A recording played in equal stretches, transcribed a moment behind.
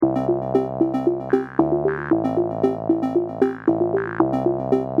Hi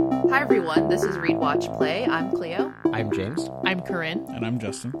everyone, this is Read Watch Play. I'm Cleo. I'm James. I'm Corinne. And I'm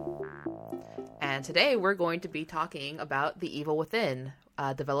Justin. And today we're going to be talking about The Evil Within,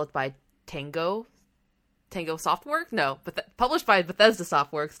 developed by Tango Softworks? No, but published by Bethesda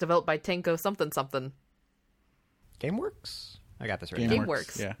Softworks, developed by Tango something. GameWorks? I got this right.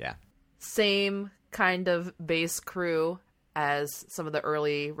 GameWorks. Yeah. Same kind of base crew as some of the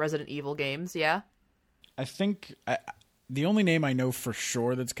early Resident Evil games, yeah? I think the only name I know for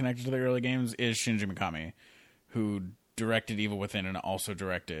sure that's connected to the early games is Shinji Mikami, who directed Evil Within and also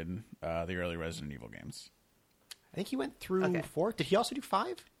directed the early Resident Evil games. I think he went through 4. Did he also do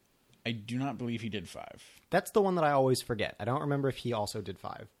 5? I do not believe he did 5. That's the one that I always forget. I don't remember if he also did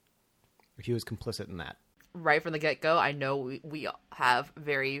 5. If he was complicit in that. Right from the get-go, I know we have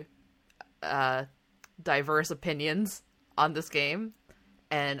very diverse opinions on this game,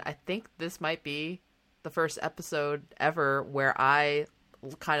 and I think this might be the first episode ever where I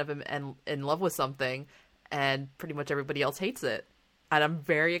kind of am in love with something, and pretty much everybody else hates it. And I'm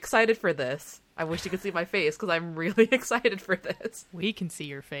very excited for this. I wish you could see my face, because I'm really excited for this. We can see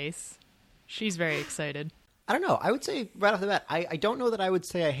your face. She's very excited. I don't know. I would say right off the bat, I don't know that I would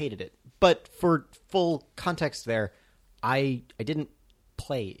say I hated it. But for full context there, I didn't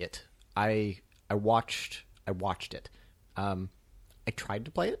play it. I watched it. I tried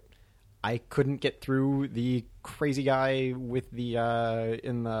to play it. I couldn't get through the crazy guy with the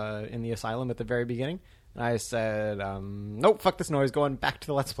in the asylum at the very beginning. And I said, nope, fuck this noise, going back to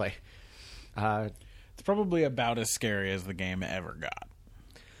the Let's Play. It's probably about as scary as the game ever got.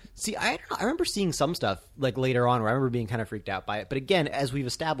 See, I don't know. I remember seeing some stuff like later on where I remember being kind of freaked out by it. But again, as we've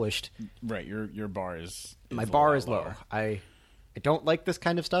established, right, your bar is my bar is low. I don't like this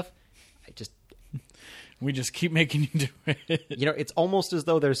kind of stuff. We just keep making you do it. It's almost as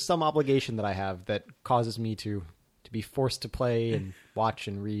though there's some obligation that I have that causes me to be forced to play and watch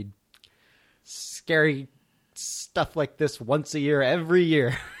and read scary stuff like this once a year, every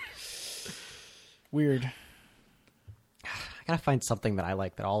year. Weird. I gotta find something that I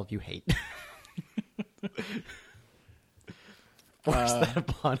like that all of you hate. Force that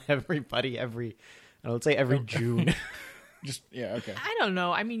upon everybody let's say every June. Okay. I don't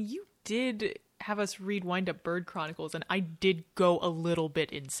know. I mean, you did have us read Wind Up Bird Chronicles, and I did go a little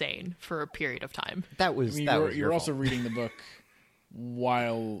bit insane for a period of time. You're also reading the book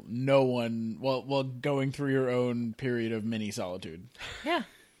while going through your own period of mini solitude. Yeah,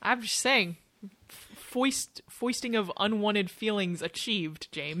 I'm just saying, foisting of unwanted feelings achieved,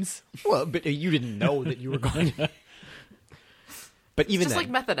 James. Well, but you didn't know that you were going to... But even it's just then,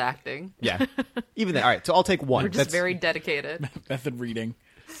 like method acting. Yeah. Even then. All right, so I'll take one. We're just very dedicated. Method reading.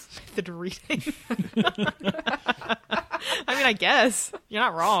 Method reading. I mean, I guess. You're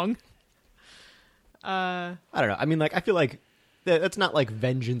not wrong. I don't know. I mean, I feel like that's not like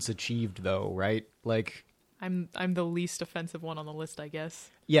vengeance achieved, though, right? Like... I'm the least offensive one on the list, I guess.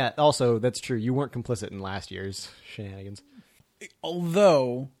 Yeah, also, that's true. You weren't complicit in last year's shenanigans.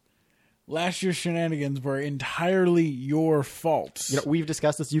 Although... last year's shenanigans were entirely your fault. We've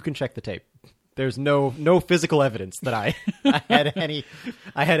discussed this. You can check the tape. There's no physical evidence that I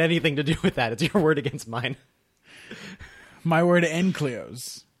had anything to do with that. It's your word against mine. My word and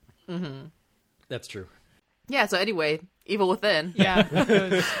Cleo's. Mm-hmm. That's true. Yeah, so anyway, Evil Within. Yeah.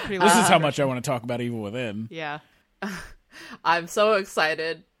 This is how much I want to talk about Evil Within. Yeah. I'm so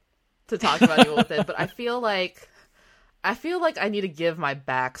excited to talk about Evil Within, but I feel like I need to give my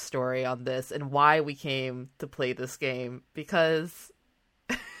backstory on this and why we came to play this game, because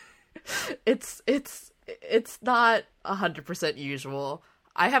it's not 100% usual.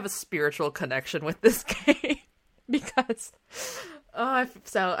 I have a spiritual connection with this game because I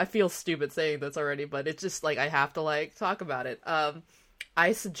feel stupid saying this already, but it's just I have to talk about it.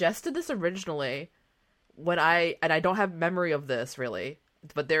 I suggested this originally when I don't have memory of this really,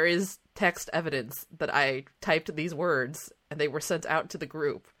 but there is text evidence that I typed these words and they were sent out to the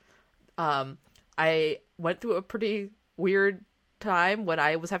group. I went through a pretty weird time when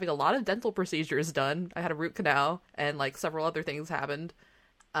I was having a lot of dental procedures done. I had a root canal and several other things happened.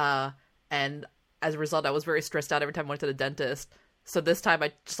 And as a result, I was very stressed out every time I went to the dentist. So this time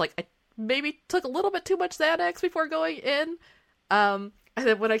I just I maybe took a little bit too much Xanax before going in. And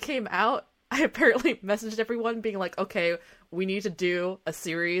then when I came out, I apparently messaged everyone being okay, we need to do a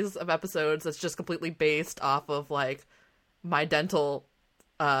series of episodes that's just completely based off of my dental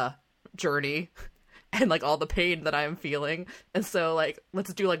journey and all the pain that I'm feeling. And so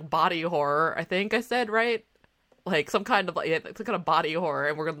let's do body horror, I think I said, right? Some kind of body horror,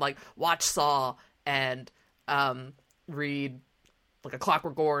 and we're gonna watch Saw and read like a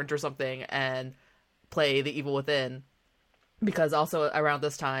Clockwork Orange or something and play The Evil Within, because also around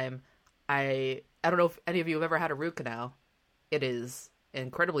this time, I don't know if any of you have ever had a root canal. It is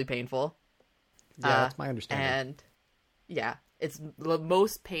incredibly painful. Yeah, that's my understanding. And yeah, it's the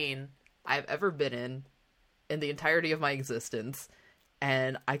most pain I've ever been in the entirety of my existence.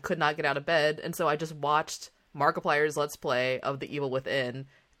 And I could not get out of bed, and so I just watched Markiplier's Let's Play of The Evil Within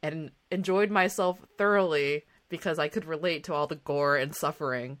and enjoyed myself thoroughly because I could relate to all the gore and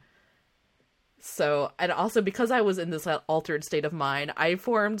suffering. So, and also because I was in this altered state of mind, I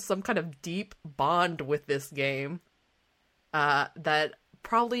formed some kind of deep bond with this game that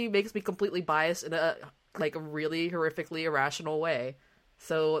probably makes me completely biased in a like a really horrifically irrational way.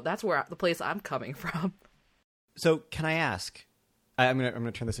 So that's where the place I'm coming from. So can I ask? I'm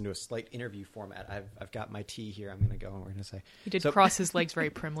gonna turn this into a slight interview format. I've got my tea here. I'm gonna go and we're gonna say. He did cross his legs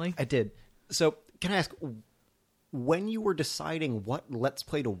very primly. I did. So can I ask, when you were deciding what Let's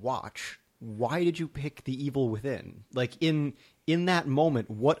Play to watch, why did you pick The Evil Within? Like in that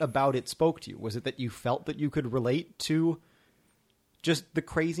moment, what about it spoke to you? Was it that you felt that you could relate to just the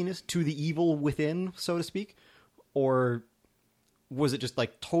craziness, to the evil within, so to speak? Or was it just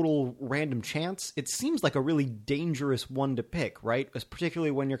like total random chance? It seems like a really dangerous one to pick, right? Particularly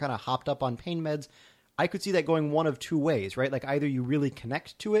when you're kind of hopped up on pain meds. I could see that going one of two ways, right? Like either you really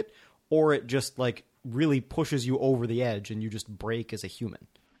connect to it, or it just like really pushes you over the edge and you just break as a human.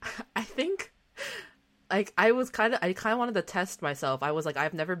 I think, like, I kind of wanted to test myself. I was like,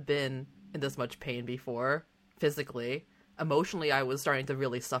 I've never been in this much pain before, physically. Emotionally, I was starting to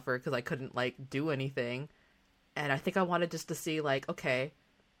really suffer because I couldn't, like, do anything. And I think I wanted just to see, like, okay,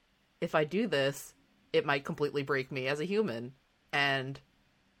 if I do this, it might completely break me as a human. And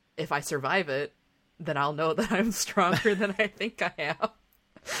if I survive it, then I'll know that I'm stronger than I think I am.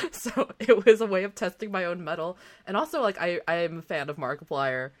 So it was a way of testing my own mettle. And also, like, I'm a fan of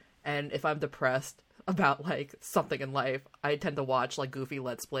Markiplier, and if I'm depressed about, like, something in life, I tend to watch, like, goofy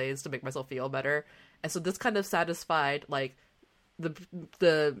Let's Plays to make myself feel better. And so this kind of satisfied, like,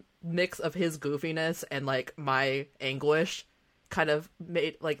 the mix of his goofiness and, like, my anguish kind of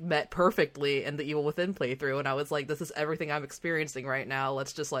met perfectly in the Evil Within playthrough. And I was like, this is everything I'm experiencing right now.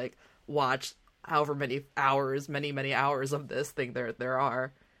 Let's just, like, watch however many hours, many hours of this thing there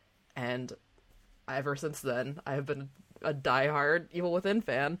are. And ever since then, I've been a diehard Evil Within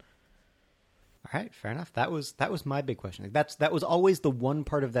fan. All right, fair enough. That was my big question. That was always the one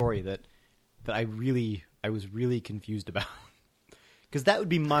part of that story that I was really confused about. Because that would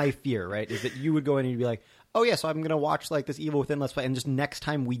be my fear, right? Is that you would go in and you'd be like, oh yeah, so I'm gonna watch like this Evil Within Let's Play, and just next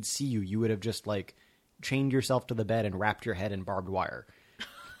time we'd see you, you would have just like chained yourself to the bed and wrapped your head in barbed wire.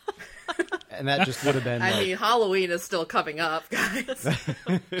 And that just would have been. I mean, Halloween is still coming up, guys.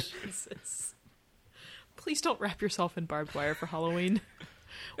 Jesus. Please don't wrap yourself in barbed wire for Halloween.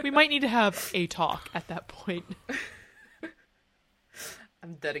 We might need to have a talk at that point.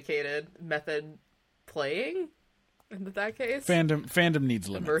 I'm dedicated method playing in that case. Fandom needs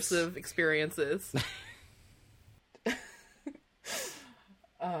limits. Immersive experiences.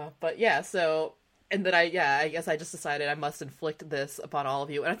 But yeah, so. And then I guess I just decided I must inflict this upon all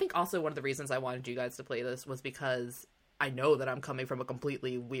of you. And I think also one of the reasons I wanted you guys to play this was because I know that I'm coming from a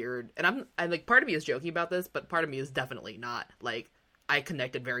completely weird... And I'm like, part of me is joking about this, but part of me is definitely not. Like, I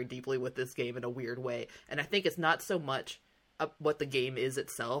connected very deeply with this game in a weird way. And I think it's not so much what the game is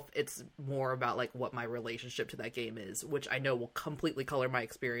itself. It's more about, like, what my relationship to that game is, which I know will completely color my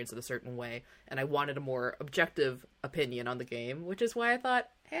experience in a certain way. And I wanted a more objective opinion on the game, which is why I thought,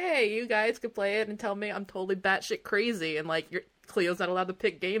 hey, you guys could play it and tell me I'm totally batshit crazy and, like, Cleo's not allowed to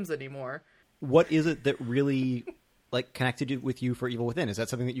pick games anymore. What is it that really, like, connected with you for Evil Within? Is that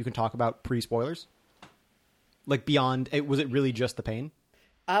something that you can talk about pre-spoilers? Like, beyond... Was it really just the pain?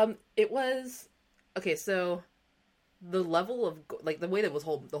 It was... Okay, so... The level of... Like, the way that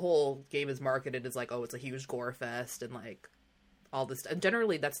the whole game is marketed is, like, oh, it's a huge gore fest and, like, all this... And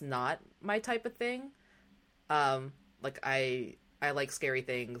generally, that's not my type of thing. Like, I like scary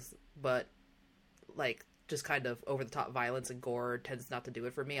things, but, like, just kind of over-the-top violence and gore tends not to do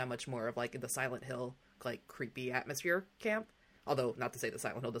it for me. I'm much more of, like, in the Silent Hill, like, creepy atmosphere camp. Although, not to say that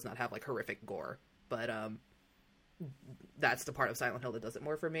Silent Hill does not have, like, horrific gore. But, that's the part of Silent Hill that does it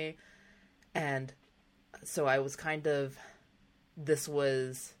more for me. And so I was kind of... This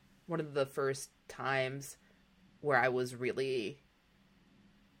was one of the first times where I was really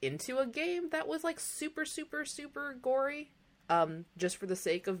into a game that was, like, super, super, super gory. Just for the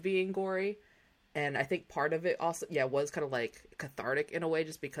sake of being gory. And I think part of it also, was kind of, like, cathartic in a way,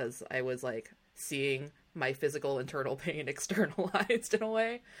 just because I was, like, seeing my physical internal pain externalized in a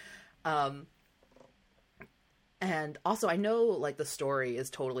way. And also, I know, like, the story is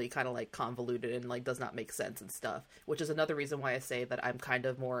totally kind of, like, convoluted and, like, does not make sense and stuff, which is another reason why I say that I'm kind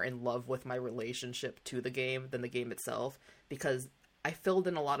of more in love with my relationship to the game than the game itself, because I filled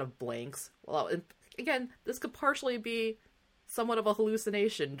in a lot of blanks. Well, and again, this could partially be somewhat of a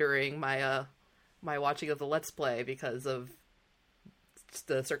hallucination during my, my watching of the Let's Play because of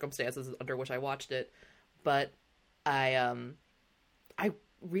the circumstances under which I watched it, but I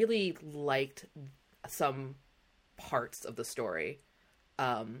really liked some parts of the story,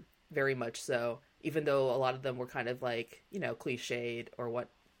 very much so, even though a lot of them were kind of like, you know, cliched or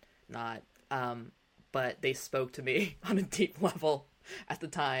whatnot, but they spoke to me on a deep level at the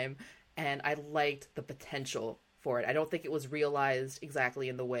time, and I liked the potential for it. I don't think it was realized exactly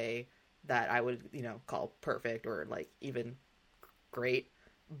in the way that I would, you know, call perfect or, like, even great,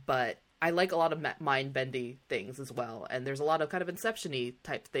 but I like a lot of mind-bendy things as well, and there's a lot of kind of Inception-y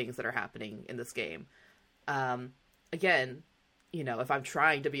type things that are happening in this game. Again, you know, if I'm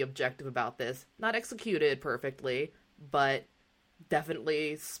trying to be objective about this, not executed perfectly, but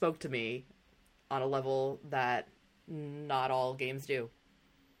definitely spoke to me on a level that not all games do.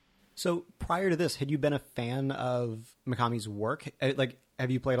 So prior to this, had you been a fan of Mikami's work? Like,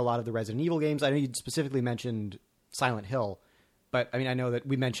 have you played a lot of the Resident Evil games? I know you specifically mentioned Silent Hill, but I mean, I know that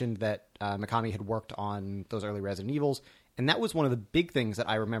we mentioned that Mikami had worked on those early Resident Evils, and that was one of the big things that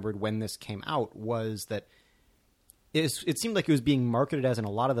I remembered when this came out, was that it seemed like it was being marketed as, and a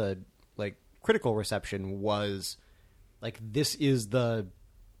lot of the, like, critical reception was like, this is the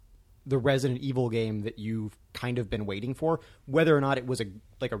Resident Evil game that you've kind of been waiting for. Whether or not it was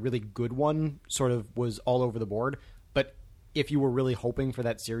a really good one sort of was all over the board, but if you were really hoping for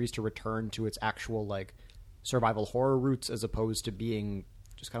that series to return to its actual, like, survival horror roots, as opposed to being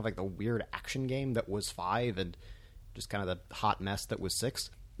just kind of like the weird action game that was 5 and just kind of the hot mess that was 6.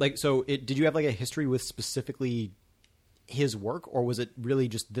 Like, so did you have, like, a history with specifically his work, or was it really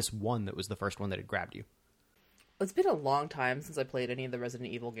just this one that was the first one that had grabbed you? It's been a long time since I played any of the Resident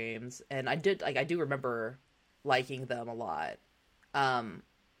Evil games, and I do remember liking them a lot.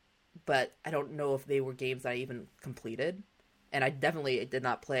 But I don't know if they were games that I even completed. And I definitely did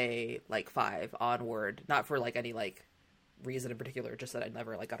not play, like, 5 onward, not for, like, any, like, reason in particular, just that I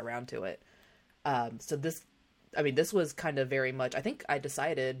never, like, got around to it. So this was kind of very much, I think I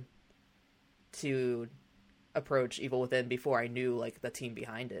decided to approach Evil Within before I knew, like, the team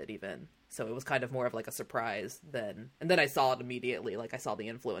behind it even. So it was kind of more of, like, a surprise and then I saw it immediately, like, I saw the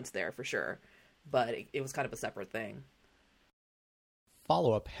influence there for sure, but it was kind of a separate thing.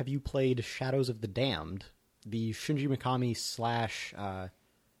 Follow-up, have you played Shadows of the Damned, the Shinji Mikami slash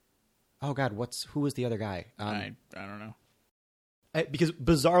oh god, who was the other guy? I don't know. Because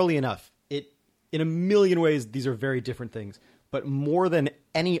bizarrely enough, in a million ways these are very different things, but more than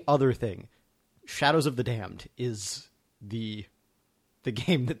any other thing, Shadows of the Damned is the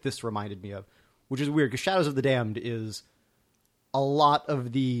game that this reminded me of, which is weird, because Shadows of the Damned is a lot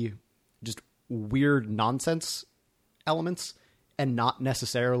of the just weird nonsense elements and not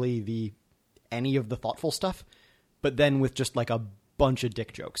necessarily any of the thoughtful stuff, but then with just, like, a bunch of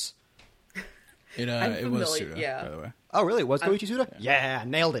dick jokes. It was Suda, yeah. by the way. Oh, really? It was Koichi Suda? Yeah,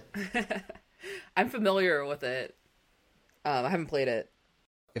 nailed it. I'm familiar with it. I haven't played it.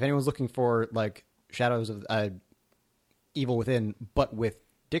 If anyone's looking for, like, Shadows of Evil Within, but with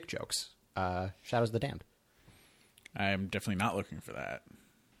dick jokes, Shadows of the Damned. I'm definitely not looking for that.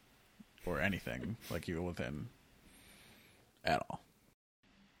 Or anything like Evil Within. At all.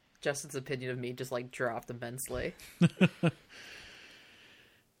 Justin's opinion of me just, like, dropped immensely.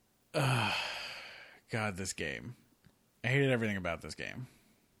 God, this game. I hated everything about this game.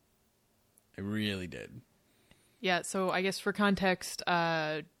 I really did. Yeah, so I guess for context,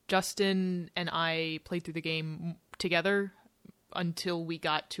 Justin and I played through the game together until we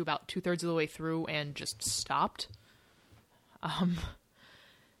got to about 2/3 of the way through and just stopped.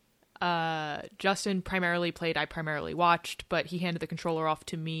 Justin primarily played, I primarily watched, but he handed the controller off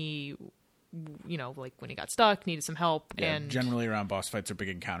to me, you know, like when he got stuck, needed some help. Yeah, and generally around boss fights or big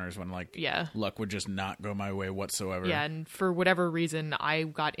encounters when, like, luck would just not go my way whatsoever. Yeah, and for whatever reason, I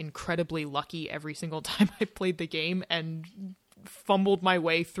got incredibly lucky every single time I played the game and fumbled my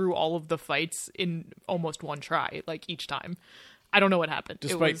way through all of the fights in almost one try, like, each time. I don't know what happened.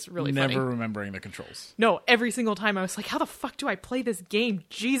 Despite it was really never funny. remembering the controls. No, every single time I was like, how the fuck do I play this game?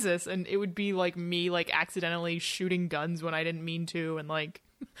 Jesus. And it would be like me, like, accidentally shooting guns when I didn't mean to, and like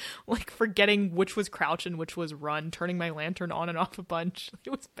forgetting which was crouch and which was run, turning my lantern on and off a bunch.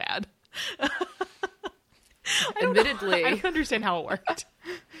 It was bad. Admittedly, I don't understand how it worked.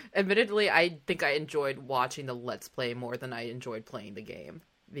 Admittedly, I think I enjoyed watching the Let's Play more than I enjoyed playing the game,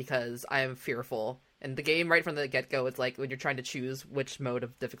 because I am fearful And the game right from the get-go, it's like when you're trying to choose which mode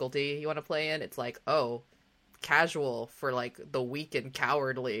of difficulty you want to play in, it's like, oh, casual for like the weak and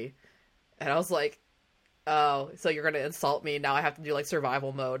cowardly. And I was like, oh, so you're gonna insult me, now I have to do like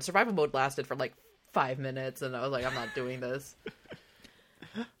survival mode. Survival mode lasted for like 5 minutes, and I was like, I'm not doing this.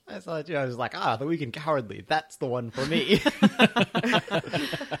 I thought, I was like, the weak and cowardly, that's the one for me.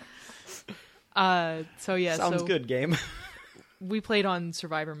 Sounds good, game. We played on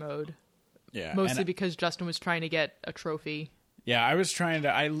Survivor mode. Yeah, Mostly because Justin was trying to get a trophy. Yeah, I was trying to.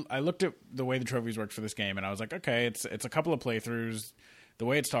 I looked at the way the trophies worked for this game, and I was like, okay, it's a couple of playthroughs. The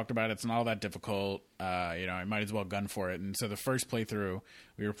way it's talked about, it's not all that difficult. I might as well gun for it. And so the first playthrough,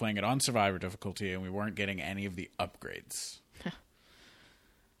 we were playing it on Survivor difficulty, and we weren't getting any of the upgrades.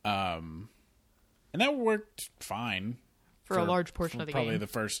 And that worked fine for a large portion of the probably game. The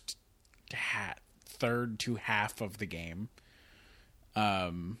first third to half of the game.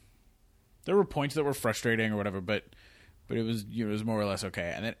 There were points that were frustrating or whatever, but it was more or less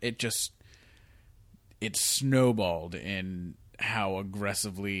okay. And then it snowballed in how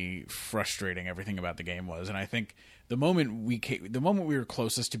aggressively frustrating everything about the game was. And I think the moment we were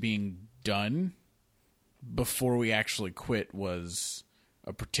closest to being done before we actually quit was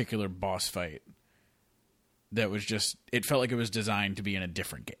a particular boss fight that was just, it felt like it was designed to be in a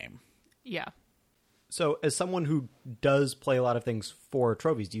different game. Yeah. So, as someone who does play a lot of things for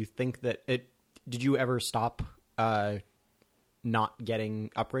trophies, do you think that did you ever stop not getting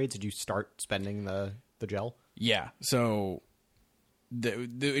upgrades? Did you start spending the gel? Yeah. So,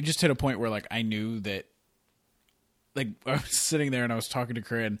 it just hit a point where, like, I knew that, like, I was sitting there and I was talking to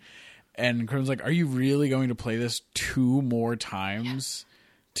Corinne, and Corinne was like, are you really going to play this 2 more times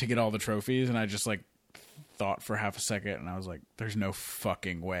to get all the trophies? And I just, like, thought for half a second, and I was like, there's no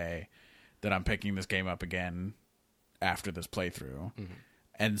fucking way that I'm picking this game up again after this playthrough. Mm-hmm.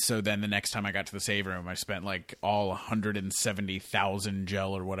 And so then the next time I got to the save room, I spent like all 170,000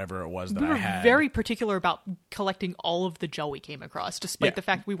 gel or whatever it was that I had. We were very particular about collecting all of the gel we came across, despite the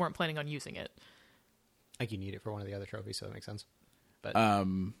fact we weren't planning on using it. Like you need it for one of the other trophies, so that makes sense. But I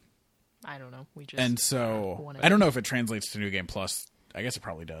don't know. We just and so I don't know if it translates to New Game Plus. I guess it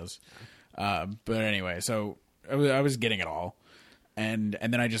probably does. But anyway, so I was getting it all. And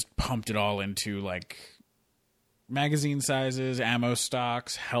then I just pumped it all into, like, magazine sizes, ammo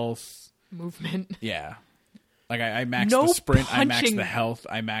stocks, health. Movement. Yeah. Like, I maxed the sprint, I maxed the health,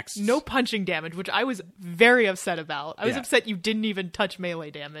 I maxed... No punching damage, which I was very upset about. I was upset you didn't even touch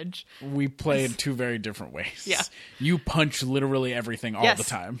melee damage. We played 2 very different ways. Yeah. You punch literally everything all the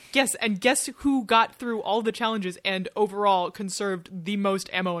time. Yes, and guess who got through all the challenges and overall conserved the most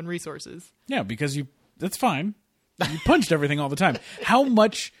ammo and resources? Yeah, because that's fine. You punched everything all the time. How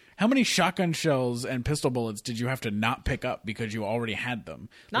many shotgun shells and pistol bullets did you have to not pick up because you already had them?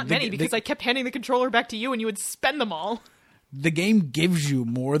 Not many, because I kept handing the controller back to you and you would spend them all. The game gives you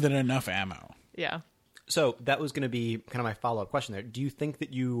more than enough ammo. Yeah. So that was going to be kind of my follow-up question there. Do you think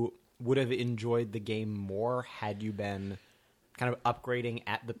that you would have enjoyed the game more had you been kind of upgrading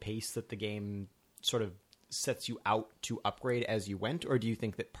at the pace that the game sort of sets you out to upgrade as you went? Or do you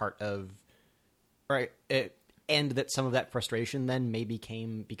think that and that some of that frustration then maybe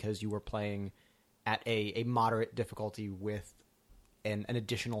came because you were playing at a moderate difficulty with an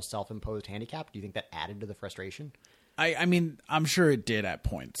additional self-imposed handicap? Do you think that added to the frustration? I mean, I'm sure it did at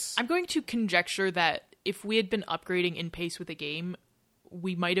points. I'm going to conjecture that if we had been upgrading in pace with the game,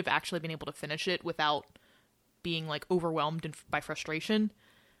 we might have actually been able to finish it without being, like, overwhelmed by frustration.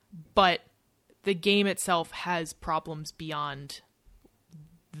 But the game itself has problems beyond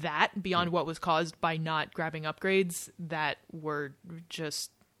what was caused by not grabbing upgrades that were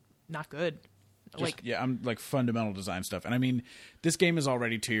just not good. I'm like fundamental design stuff. And I mean, this game is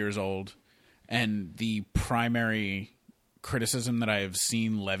already 2 years old, and the primary criticism that I have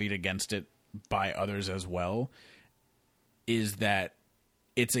seen levied against it by others as well is that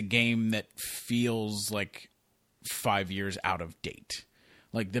it's a game that feels like 5 years out of date.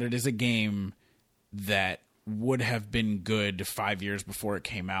 Like that it is a game that would have been good 5 years before it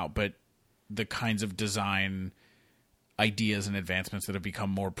came out, but the kinds of design ideas and advancements that have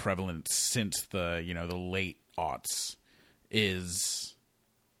become more prevalent since the late aughts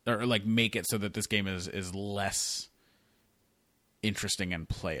make it so that this game is less interesting and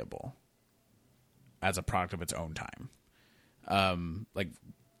playable as a product of its own time. And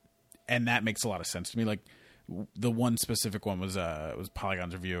that makes a lot of sense to me. Like the one specific one was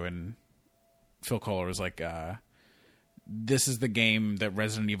Polygon's review, and Phil Kohler was like, this is the game that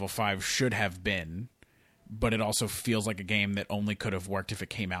Resident Evil 5 should have been, but it also feels like a game that only could have worked if it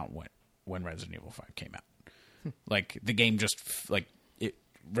came out when Resident Evil 5 came out. Like, the game just, like, it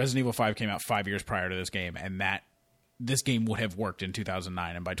Resident Evil 5 came out 5 years prior to this game, and this game would have worked in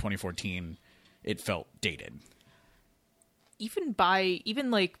 2009, and by 2014, it felt dated.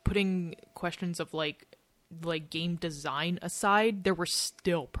 Even like putting questions of like game design aside, there were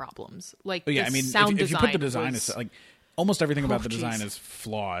still problems. Like, But yeah, the I mean, sound if you put the design was- aside, like almost everything about the jeez. design is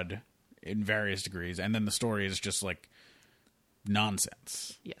flawed in various degrees, and then the story is just like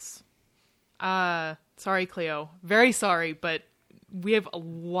nonsense. Yes. Sorry, Cleo. Very sorry, but we have a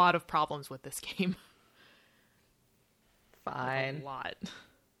lot of problems with this game. Fine. A lot.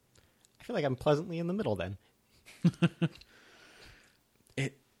 I feel like I'm pleasantly in the middle then.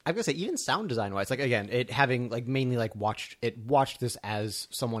 I'm gonna say, even sound design wise, like again, it having like mainly like watched this as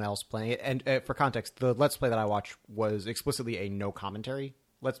someone else playing it, and for context, the Let's Play that I watched was explicitly a no commentary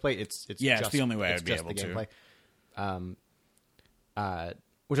Let's Play. It's It's the only way I'd be just able the to. gameplay.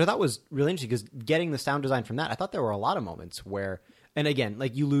 Which I thought was really interesting, because getting the sound design from that, I thought there were a lot of moments where, and again,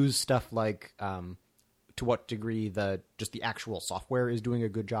 like you lose stuff like to what degree the actual software is doing a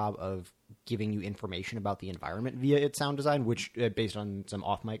good job of giving you information about the environment via its sound design, which based on some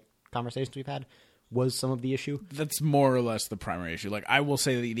off mic conversations we've had was some of the issue. That's more or less the primary issue. Like, I will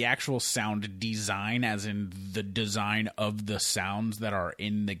say the actual sound design, as in the design of the sounds that are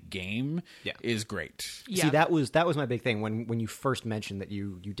in the game, is great. Yeah. See, that was my big thing when you first mentioned that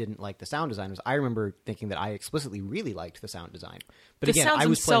you didn't like the sound design. I remember thinking that I explicitly really liked the sound design, but The again, sounds I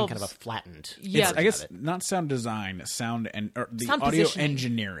was playing kind of themselves- a flattened. Yeah. I guess not sound design, or the Sound audio positioning.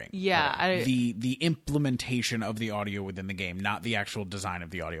 engineering. Yeah, the implementation of the audio within the game, not the actual design of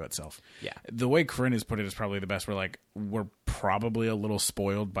the audio itself. Yeah. The way Corinne has put it is probably the best. We're probably a little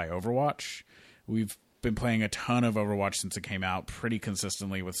spoiled by Overwatch. We've been playing a ton of Overwatch since it came out, pretty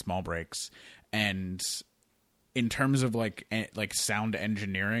consistently with small breaks, and in terms of like sound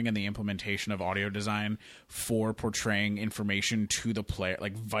engineering and the implementation of audio design for portraying information to the player,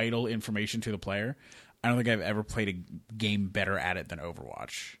 like vital information to the player, I don't think I've ever played a game better at it than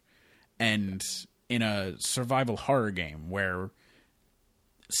Overwatch. And in a survival horror game where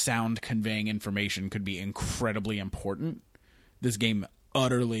sound conveying information could be incredibly important, this game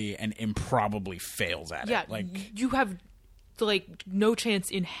utterly and improbably fails at Yeah, it. Like, you have like no chance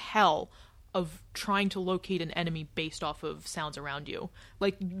in hell of trying to locate an enemy based off of sounds around you.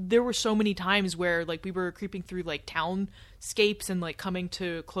 Like, there were so many times where like we were creeping through like townscapes and like coming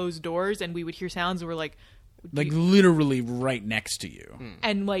to closed doors, and we would hear sounds and we're like literally right next to you.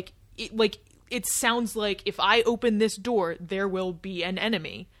 and it sounds like if I open this door, there will be an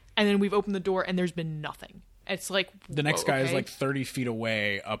enemy. And then we've opened the door and there's been nothing. It's like, The next whoa, guy is okay. like 30 feet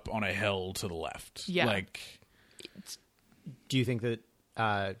away up on a hill to the left. Yeah. Like, Do you think that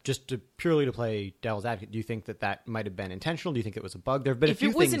purely to play devil's advocate, do you think that might have been intentional? Do you think it was a bug? There have been a if few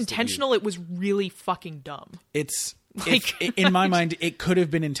it was things that intentional, it was really fucking dumb. it's Like- in my mind, it could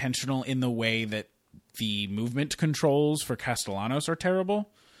have been intentional in the way that the movement controls for Castellanos are terrible,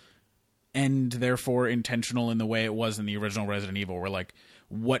 and therefore intentional in the way it was in the original Resident Evil, where like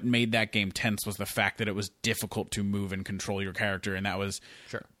what made that game tense was the fact that it was difficult to move and control your character, and that was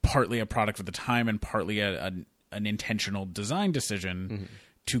partly a product of the time and partly an intentional design decision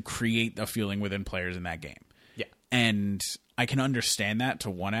to create a feeling within players in that game. Yeah. And I can understand that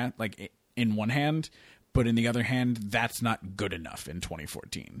in one hand, but in the other hand, that's not good enough in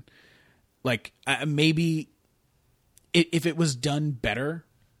 2014. Like, maybe if it was done better,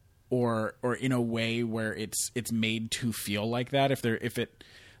 or in a way where it's made to feel like that,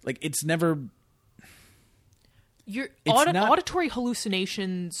 it's never. Your It's not- auditory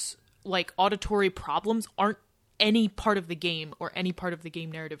hallucinations, like auditory problems, aren't any part of the game or any part of the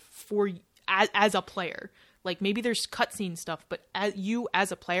game narrative for as a player. Like, maybe there's cutscene stuff, but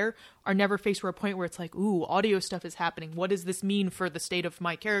as a player are never faced with a point where it's like, ooh, audio stuff is happening. What does this mean for the state of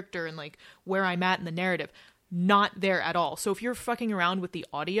my character and like where I'm at in the narrative? Not there at all. So if you're fucking around with the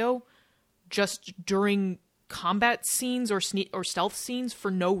audio just during combat scenes or stealth scenes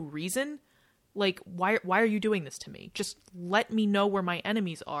for no reason, like, why are you doing this to me? Just let me know where my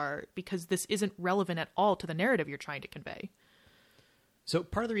enemies are, because this isn't relevant at all to the narrative you're trying to convey. So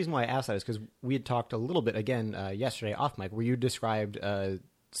part of the reason why I asked that is because we had talked a little bit again yesterday off mic, where you described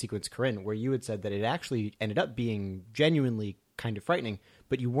Sequence Corinne, where you had said that it actually ended up being genuinely kind of frightening,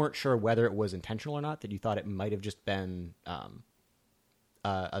 but you weren't sure whether it was intentional or not, that you thought it might have just been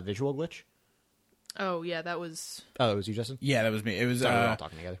a visual glitch. Oh yeah, that was. Oh, it was you, Justin? Yeah, that was me. It was. Sorry, we're all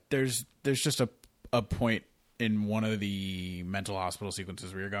talking together. There's just a point in one of the mental hospital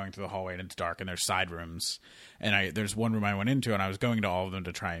sequences where you're going through the hallway and it's dark and there's side rooms, and there's one room I went into and I was going to all of them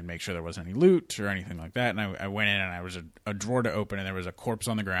to try and make sure there wasn't any loot or anything like that, and I went in and I was a drawer to open and there was a corpse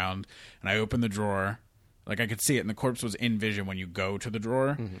on the ground, and I opened the drawer Like, I could see it, and the corpse was in vision when you go to the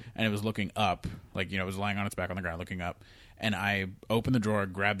drawer, Mm-hmm. and it was looking up. Like, it was lying on its back on the ground looking up. And I opened the drawer,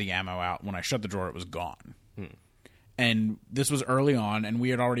 grabbed the ammo out. When I shut the drawer, it was gone. And this was early on, and we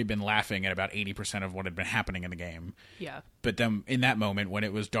had already been laughing at about 80% of what had been happening in the game. Yeah. But then in that moment, when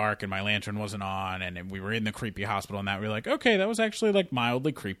it was dark and my lantern wasn't on, and we were in the creepy hospital and that, we were like, okay, that was actually, like,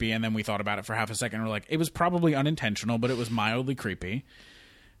 mildly creepy. And then we thought about it for half a second, and we're like, it was probably unintentional, but it was mildly creepy.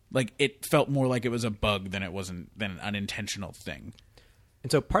 Like, it felt more like it was a bug than an unintentional thing.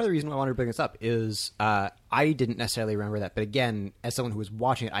 And so part of the reason why I wanted to bring this up is I didn't necessarily remember that. But again, as someone who was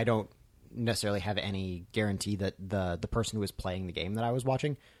watching it, I don't necessarily have any guarantee that the person who was playing the game that I was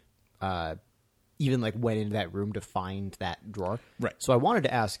watching even like went into that room to find that drawer. Right. So I wanted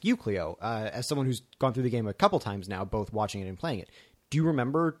to ask you, Cleo, as someone who's gone through the game a couple times now, both watching it and playing it, do you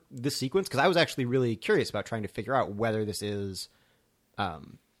remember this sequence? Because I was actually really curious about trying to figure out whether this is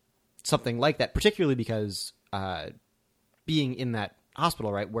something like that, particularly because being in that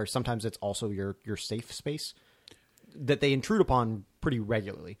hospital, right, where sometimes it's also your safe space that they intrude upon pretty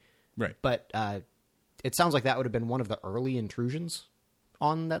regularly. Right. But it sounds like that would have been one of the early intrusions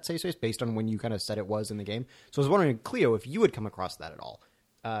on that safe space based on when you kind of said it was in the game. So I was wondering, Cleo, if you had come across that at all,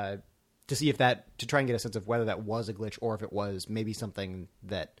 to see if to try and get a sense of whether that was a glitch or if it was maybe something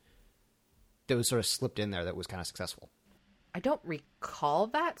that was sort of slipped in there that was kind of successful. I don't recall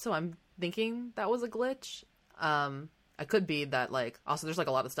that, so I'm thinking that was a glitch. I could be that, like, also there's like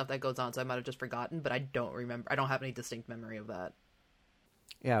a lot of stuff that goes on, so I might have just forgotten, but I don't remember. I don't have any distinct memory of that.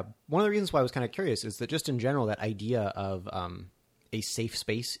 Yeah, one of the reasons why I was kind of curious is that just in general, that idea of a safe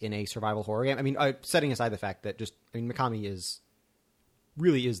space in a survival horror game. I mean, setting aside the fact that Mikami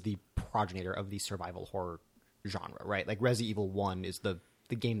really is the progenitor of the survival horror genre, right? Like Resident Evil 1 is the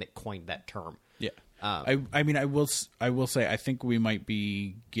game that coined that term. Yeah. I mean, I will say, I think we might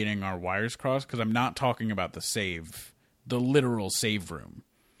be getting our wires crossed because I'm not talking about the literal save room.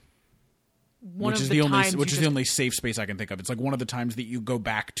 Which is the only safe space I can think of. It's like one of the times that you go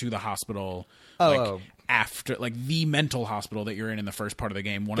back to the hospital, after, like, the mental hospital that you're in the first part of the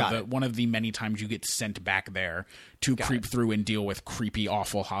game. One of the many times you get sent back there to creep through and deal with creepy,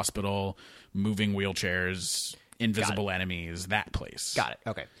 awful hospital, moving wheelchairs, invisible enemies. That place. Got it.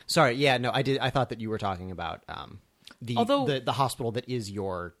 Okay. Sorry. Yeah. No, I did. I thought that you were talking about the hospital that is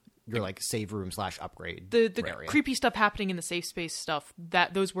your like save room / upgrade. The area. creepy stuff happening in the safe space stuff,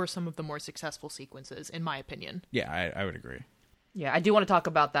 those were some of the more successful sequences, in my opinion. Yeah, I would agree. Yeah, I do want to talk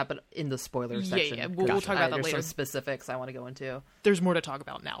about that, but in the spoiler section. Yeah. We'll talk about that there's later. some specifics I want to go into. There's more to talk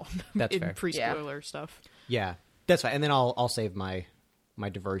about now. That's in fair. pre-spoiler stuff. Yeah, that's fine. And then I'll save my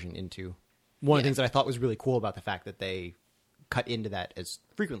diversion into one of the things that I thought was really cool about the fact that they cut into that as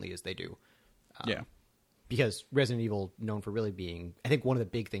frequently as they do. Yeah. Because Resident Evil, known for really being, I think one of the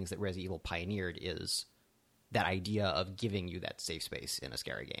big things that Resident Evil pioneered is that idea of giving you that safe space in a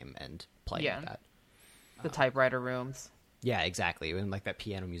scary game and playing with that. The typewriter rooms. Yeah, exactly. And like that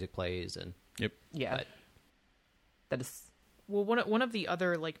piano music plays and Yep. Yeah. But, that is... Well, one of the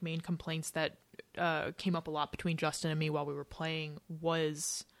other like main complaints that came up a lot between Justin and me while we were playing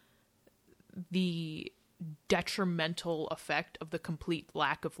was the detrimental effect of the complete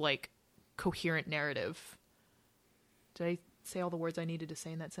lack of like coherent narrative. Did I say all the words I needed to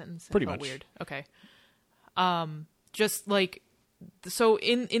say in that sentence? Pretty It felt much. weird. Okay. Just like, so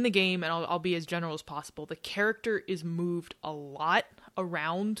in the game, and I'll be as general as possible, the character is moved a lot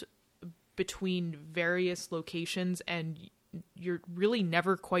around between various locations, and you're really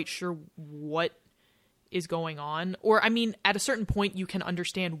never quite sure what is going on. Or, I mean, at a certain point, you can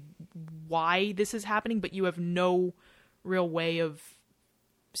understand why this is happening, but you have no real way of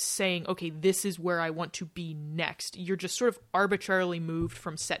saying, okay, this is where I want to be next. You're just sort of arbitrarily moved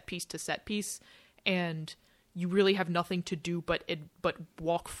from set piece to set piece, and you really have nothing to do but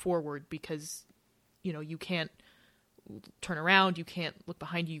walk forward because, you can't turn around, you can't look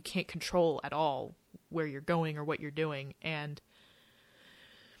behind you, you can't control at all where you're going or what you're doing. And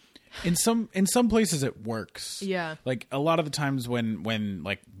in some places it works. Yeah. Like a lot of the times when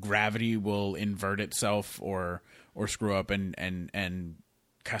like gravity will invert itself or screw up and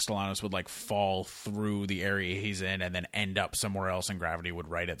Castellanos would like fall through the area he's in and then end up somewhere else and gravity would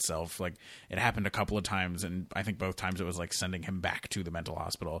right itself. Like it happened a couple of times, and I think both times it was like sending him back to the mental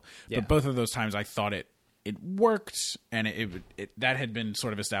hospital. Yeah. But both of those times I thought it worked, and it that had been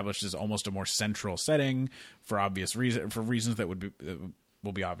sort of established as almost a more central setting for obvious reasons that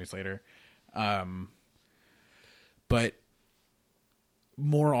will be obvious later. But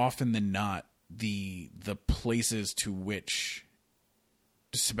more often than not, the places to which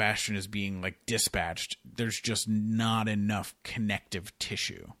Sebastian is being like dispatched, there's just not enough connective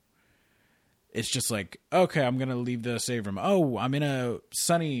tissue. It's just like, okay, I'm going to leave the save room. Oh, I'm in a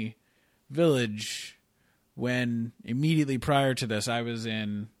sunny village when immediately prior to this I was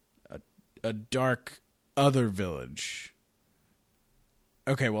in a dark other village.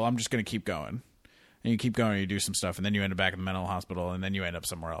 Okay, well, I'm just going to keep going. And you keep going, you do some stuff, and then you end up back in the mental hospital, and then you end up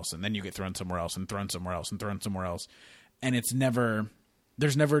somewhere else, and then you get thrown somewhere else, and thrown somewhere else, and thrown somewhere else. And it's never,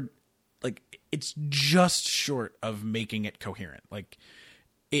 there's never, like, it's just short of making it coherent. Like,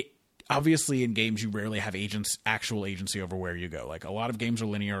 it, obviously in games you rarely have actual agency over where you go. Like, a lot of games are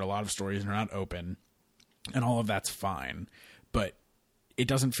linear, a lot of stories are not open, and all of that's fine. But it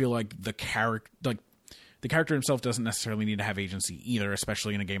doesn't feel like the character himself doesn't necessarily need to have agency either,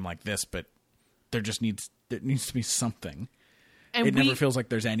 especially in a game like this, but there needs to be something. And it never feels like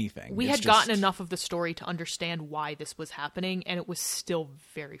there's anything. We had gotten enough of the story to understand why this was happening, and it was still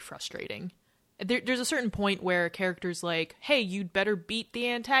very frustrating. There's a certain point where a character's like, hey, you'd better beat the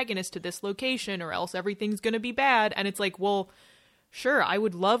antagonist to this location or else everything's going to be bad. And it's like, well, sure, I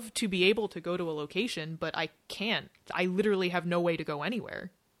would love to be able to go to a location, but I can't. I literally have no way to go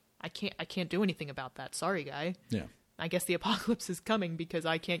anywhere. I can't do anything about that. Sorry, guy. Yeah. I guess the apocalypse is coming because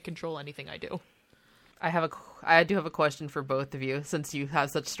I can't control anything I do. I do have a question for both of you, since you have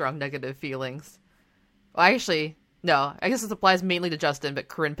such strong negative feelings. Well, actually, no. I guess this applies mainly to Justin, but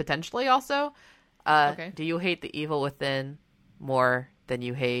Corinne potentially also. Okay. Do you hate the Evil Within more than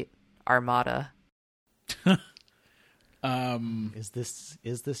you hate Armada? Is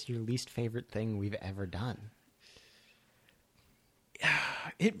this your least favorite thing we've ever done?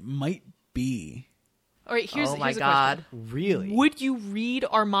 It might be. All right, here's Oh my a god. question. Really? Would you read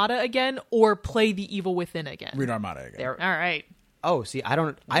Armada again or play The Evil Within again? Read Armada again. There. All right. Oh, see, I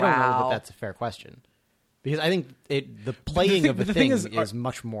don't know Wow. that that's a fair question, because I think the playing of a the thing thing is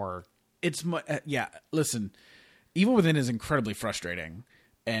much more. It's yeah. Listen, Evil Within is incredibly frustrating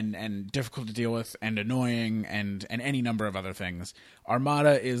and difficult to deal with and annoying and any number of other things.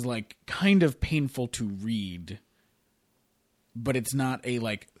 Armada is like kind of painful to read, but it's not a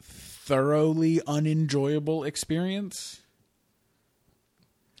like thoroughly unenjoyable experience.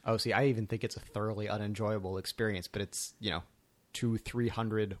 Oh, see, I even think it's a thoroughly unenjoyable experience, but it's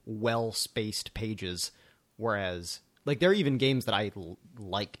 200-300 well-spaced pages, whereas like there are even games that I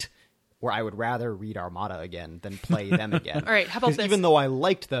liked where I would rather read Armada again than play them again. All right, how about 'Cause this? even though I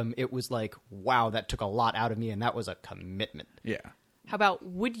liked them, it was like, wow, that took a lot out of me, and that was a commitment. Yeah. How about,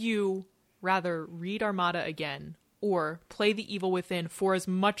 would you rather read Armada again or play The Evil Within for as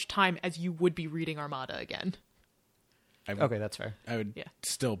much time as you would be reading Armada again? Okay, that's fair. I would Yeah.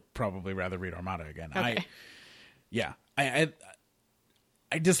 still probably rather read Armada again. Okay.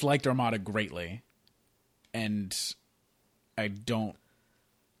 I disliked Armada greatly, and I don't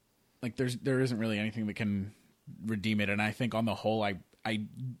like. There isn't really anything that can redeem it, and I think on the whole, I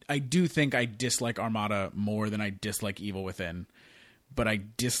do think I dislike Armada more than I dislike Evil Within, but I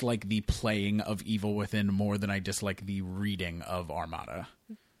dislike the playing of Evil Within more than I dislike the reading of Armada.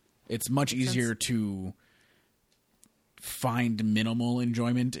 It's much easier to find minimal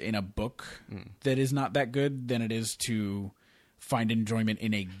enjoyment in a book that is not that good than it is to find enjoyment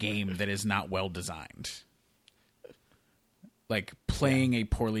in a game that is not well designed. Like, playing a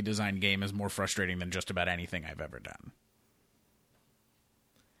poorly designed game is more frustrating than just about anything I've ever done.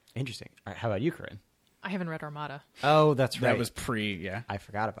 Interesting. All right, how about you, Corinne? I haven't read Armada. Oh, that's right. That was yeah. I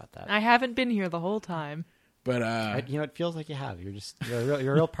forgot about that. I haven't been here the whole time. But It feels like you have. You're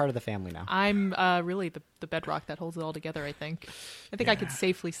a real part of the family now. I'm really the bedrock that holds it all together, I think. I could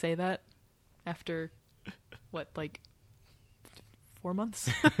safely say that after, what, like 4 months?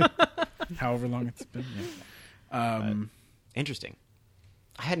 however long it's been. Yeah. Interesting.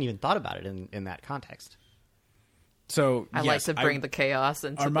 I hadn't even thought about it in that context. So I like to bring the chaos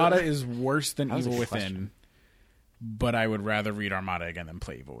into Armada the... is worse than That was a Evil good Within, question. but I would rather read Armada again than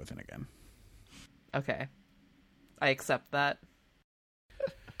play Evil Within again. Okay. I accept that.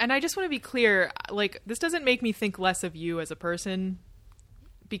 And I just want to be clear, like, this doesn't make me think less of you as a person,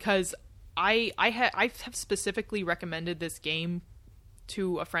 because I have specifically recommended this game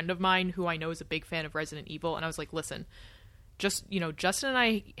to a friend of mine who I know is a big fan of Resident Evil, and I was like, listen, Justin and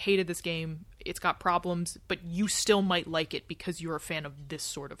I hated this game. It's got problems, but you still might like it because you're a fan of this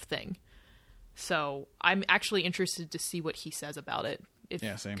sort of thing. So I'm actually interested to see what he says about it.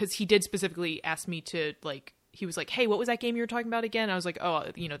 Yeah, same. Because he did specifically ask me to, like, he was like, hey, what was that game you were talking about again? I was like, oh,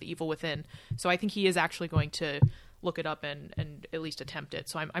 The Evil Within. So I think he is actually going to look it up and at least attempt it.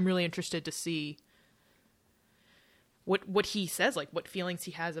 So I'm really interested to see what he says, like what feelings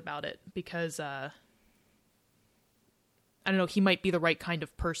he has about it, because I don't know, he might be the right kind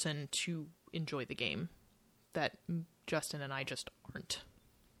of person to enjoy the game that Justin and I just aren't.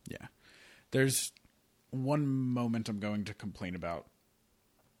 Yeah. There's one moment I'm going to complain about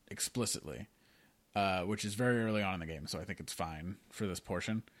explicitly, which is very early on in the game, so I think it's fine for this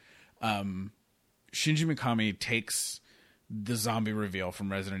portion. Shinji Mikami takes the zombie reveal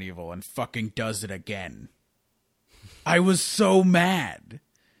from Resident Evil and fucking does it again. I was so mad.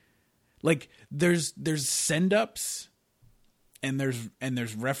 Like, there's send-ups and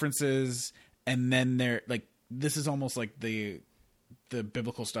there's references, and then like, this is almost like the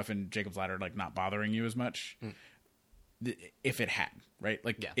biblical stuff in Jacob's Ladder, like, not bothering you as much. If it had, right?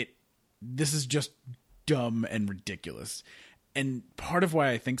 Like, this is just dumb and ridiculous. And part of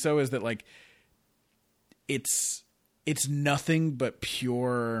why I think so is that, like, it's nothing but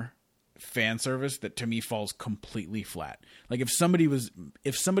pure fan service that to me falls completely flat. Like, if somebody who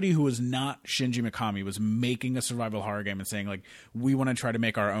was not Shinji Mikami was making a survival horror game and saying, like, we want to try to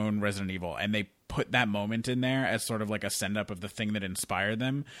make our own Resident Evil, and they put that moment in there as sort of like a send up of the thing that inspired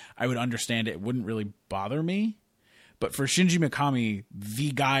them, I would understand it. It wouldn't really bother me. But for Shinji Mikami,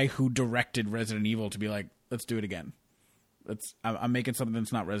 the guy who directed Resident Evil, to be like, let's do it again. I'm making something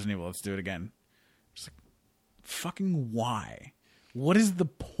that's not Resident Evil. Let's do it again. Just like, fucking why? What is the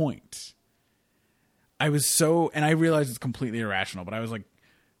point? I was so, and I realized it's completely irrational, but I was like,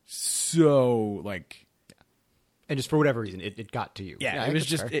 so like, and just for whatever reason, it got to you. Yeah, it was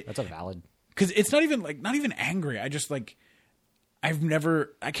just that's a valid, because it's not even angry. I just like, I can't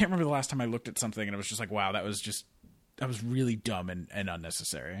remember the last time I looked at something and it was just like, wow, that was really dumb and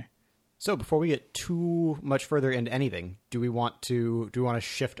unnecessary. So before we get too much further into anything, do we want to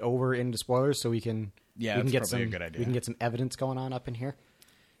shift over into spoilers so we can get probably a good idea. We can get some evidence going on up in here.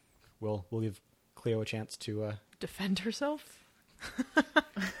 We'll give Cleo a chance to defend herself.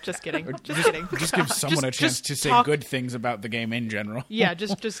 Just kidding. Just kidding. Just give someone a chance to say good things about the game in general. Yeah,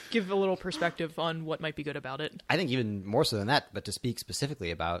 just give a little perspective on what might be good about it. I think even more so than that, but to speak specifically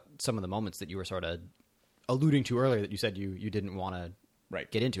about some of the moments that you were sort of alluding to earlier that you said you didn't want to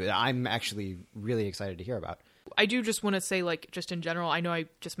get into it. I'm actually really excited to hear about. I do just want to say, like, just in general, I know I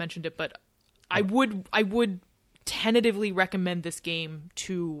just mentioned it, but I would tentatively recommend this game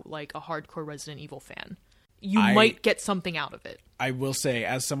to, like, a hardcore Resident Evil fan. You might get something out of it. I will say,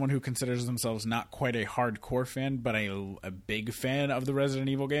 as someone who considers themselves not quite a hardcore fan, but a big fan of the Resident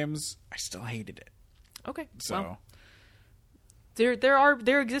Evil games, I still hated it. Okay, so well,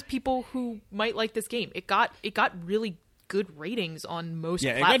 there exist people who might like this game. It got really good ratings on most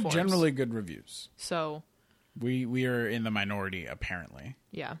platforms. Yeah, it got generally good reviews. So we are in the minority, apparently.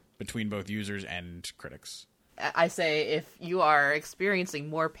 Yeah, between both users and critics. I say, if you are experiencing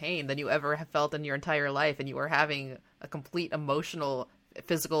more pain than you ever have felt in your entire life, and you are having a complete emotional,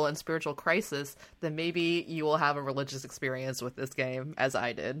 physical, and spiritual crisis, then maybe you will have a religious experience with this game, as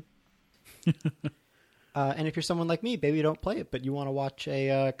I did. And if you're someone like me, maybe you don't play it, but you want to watch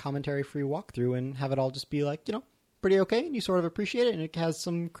a commentary-free walkthrough and have it all just be like, pretty okay, and you sort of appreciate it, and it has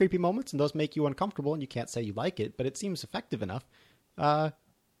some creepy moments and does make you uncomfortable, and you can't say you like it, but it seems effective enough.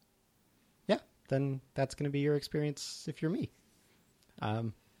 Then that's going to be your experience if you're me.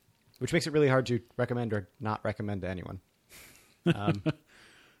 Which makes it really hard to recommend or not recommend to anyone.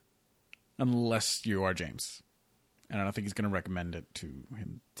 Unless you are James. And I don't think he's going to recommend it to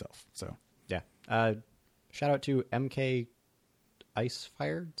himself. So yeah. Shout out to MK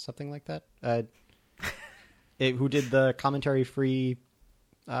Icefire, something like that. Who did the commentary-free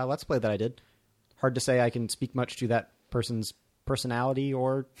Let's Play that I did. Hard to say I can speak much to that person's personality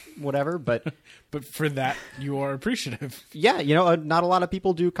or whatever, but but for that you are appreciative. Yeah, not a lot of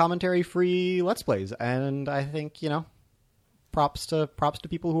people do commentary-free Let's Plays, and I think props to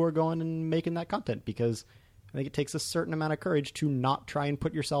people who are going and making that content, because I think it takes a certain amount of courage to not try and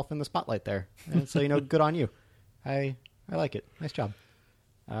put yourself in the spotlight there. And so good on you. I like it. Nice job.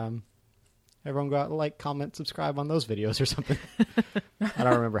 Everyone go out and like, comment, subscribe on those videos or something. I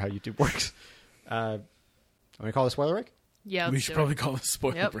don't remember how YouTube works. Want to call it a spoiler break? Yeah, we should probably call it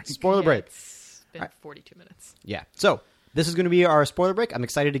spoiler break. Spoiler break. It's been 42 minutes. Yeah. So this is going to be our spoiler break. I'm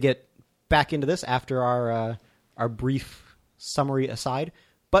excited to get back into this after our brief summary aside.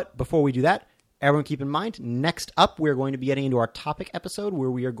 But before we do that, everyone keep in mind, next up we're going to be getting into our topic episode,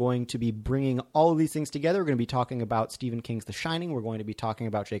 where we are going to be bringing all of these things together. We're going to be talking about Stephen King's The Shining. We're going to be talking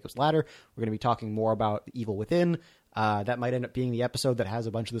about Jacob's Ladder. We're going to be talking more about The Evil Within. That might end up being the episode that has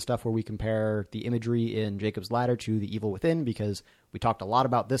a bunch of the stuff where we compare the imagery in Jacob's Ladder to The Evil Within, because we talked a lot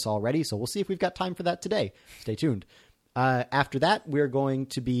about this already, so we'll see if we've got time for that today. Stay tuned. After that, we're going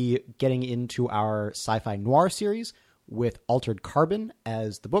to be getting into our sci-fi noir series with Altered Carbon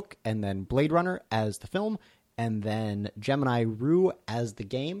as the book, and then Blade Runner as the film, and then Gemini Rue as the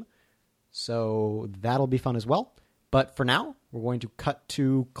game. So that'll be fun as well. But for now, we're going to cut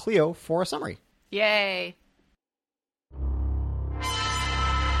to Cleo for a summary. Yay.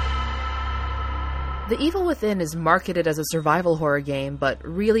 The Evil Within is marketed as a survival horror game, but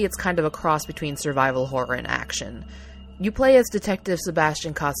really it's kind of a cross between survival horror and action. You play as Detective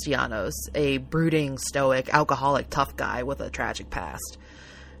Sebastian Castellanos, a brooding, stoic, alcoholic tough guy with a tragic past.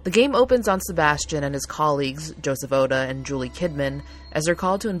 The game opens on Sebastian and his colleagues, Joseph Oda and Julie Kidman, as they're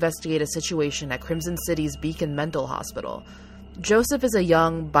called to investigate a situation at Crimson City's Beacon Mental Hospital. Joseph is a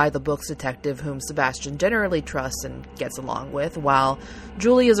young, by-the-books detective whom Sebastian generally trusts and gets along with, while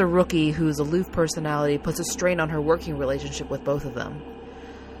Julie is a rookie whose aloof personality puts a strain on her working relationship with both of them.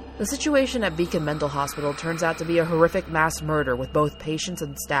 The situation at Beacon Mental Hospital turns out to be a horrific mass murder with both patients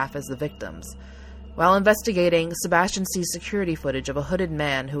and staff as the victims. While investigating, Sebastian sees security footage of a hooded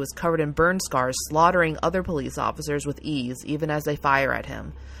man who is covered in burn scars slaughtering other police officers with ease, even as they fire at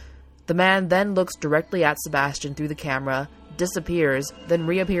him. The man then looks directly at Sebastian through the camera, disappears, then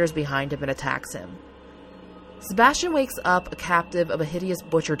reappears behind him and attacks him. Sebastian wakes up a captive of a hideous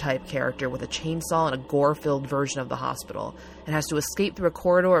butcher-type character with a chainsaw and a gore-filled version of the hospital, and has to escape through a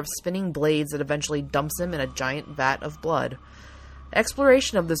corridor of spinning blades that eventually dumps him in a giant vat of blood.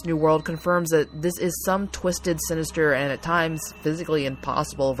 Exploration of this new world confirms that this is some twisted, sinister, and at times physically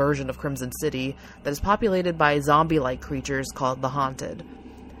impossible version of Crimson City that is populated by zombie-like creatures called the Haunted.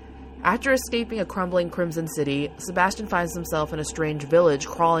 After escaping a crumbling Crimson City, Sebastian finds himself in a strange village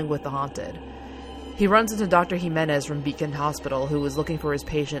crawling with the Haunted. He runs into Dr. Jimenez from Beacon Hospital, who is looking for his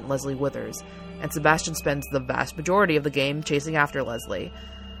patient Leslie Withers, and Sebastian spends the vast majority of the game chasing after Leslie.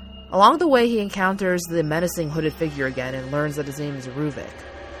 Along the way, he encounters the menacing hooded figure again and learns that his name is Ruvik.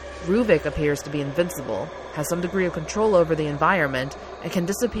 Ruvik appears to be invincible, has some degree of control over the environment, and can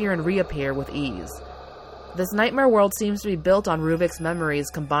disappear and reappear with ease. This nightmare world seems to be built on Ruvik's memories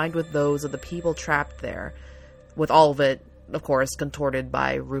combined with those of the people trapped there, with all of it, of course, contorted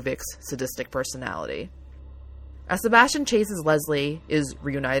by Ruvik's sadistic personality. As Sebastian chases Leslie, is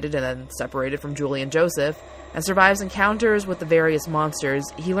reunited and then separated from Julie and Joseph, and survives encounters with the various monsters,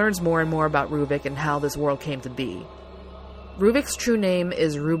 he learns more and more about Ruvik and how this world came to be. Ruvik's true name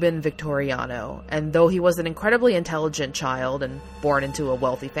is Ruben Victoriano, and though he was an incredibly intelligent child and born into a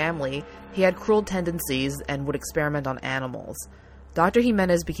wealthy family, he had cruel tendencies and would experiment on animals. Dr.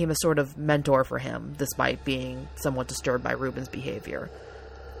 Jimenez became a sort of mentor for him, despite being somewhat disturbed by Ruben's behavior.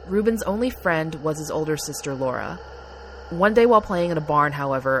 Ruben's only friend was his older sister Laura. One day while playing in a barn,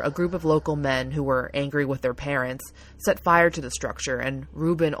 however, a group of local men who were angry with their parents set fire to the structure, and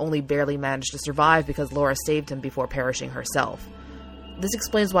Ruben only barely managed to survive because Laura saved him before perishing herself. This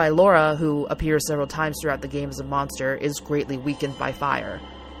explains why Laura, who appears several times throughout the game as a monster, is greatly weakened by fire.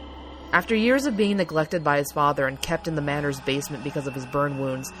 After years of being neglected by his father and kept in the manor's basement because of his burn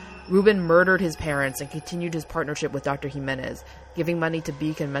wounds, Ruben murdered his parents and continued his partnership with Dr. Jimenez, giving money to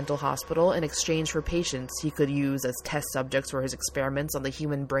Beacon Mental Hospital in exchange for patients he could use as test subjects for his experiments on the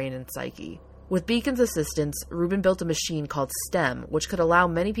human brain and psyche. With Beacon's assistance, Ruben built a machine called STEM, which could allow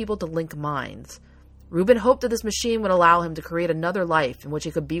many people to link minds. Ruben hoped that this machine would allow him to create another life in which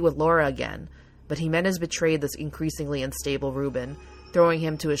he could be with Laura again, but Jimenez betrayed this increasingly unstable Ruben, throwing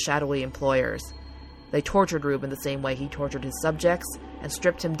him to his shadowy employers. They tortured Ruben the same way he tortured his subjects, and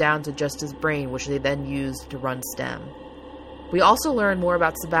stripped him down to just his brain, which they then used to run STEM. We also learn more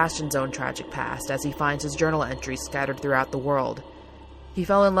about Sebastian's own tragic past, as he finds his journal entries scattered throughout the world. He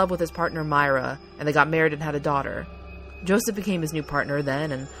fell in love with his partner Myra, and they got married and had a daughter. Joseph became his new partner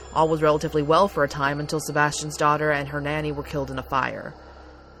then, and all was relatively well for a time until Sebastian's daughter and her nanny were killed in a fire.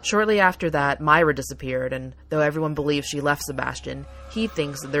 Shortly after that, Myra disappeared, and though everyone believes she left Sebastian, he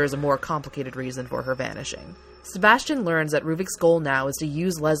thinks that there is a more complicated reason for her vanishing. Sebastian learns that Ruvik's goal now is to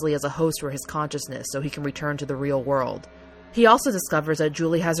use Leslie as a host for his consciousness so he can return to the real world. He also discovers that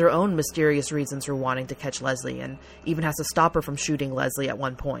Julie has her own mysterious reasons for wanting to catch Leslie, and even has to stop her from shooting Leslie at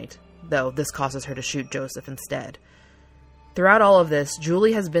one point, though this causes her to shoot Joseph instead. Throughout all of this,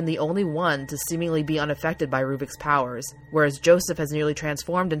 Julie has been the only one to seemingly be unaffected by Ruvik's powers, whereas Joseph has nearly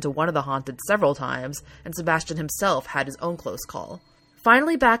transformed into one of the Haunted several times, and Sebastian himself had his own close call.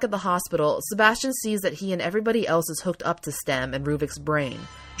 Finally back at the hospital, Sebastian sees that he and everybody else is hooked up to STEM and Ruvik's brain.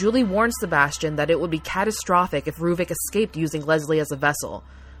 Julie warns Sebastian that it would be catastrophic if Ruvik escaped using Leslie as a vessel.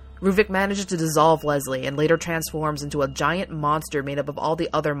 Ruvik manages to dissolve Leslie and later transforms into a giant monster made up of all the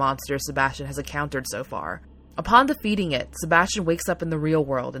other monsters Sebastian has encountered so far. Upon defeating it, Sebastian wakes up in the real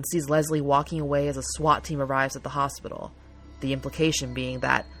world and sees Leslie walking away as a SWAT team arrives at the hospital. The implication being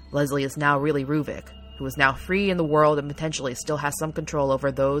that Leslie is now really Ruvik, who is now free in the world and potentially still has some control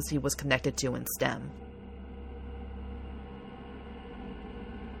over those he was connected to in STEM.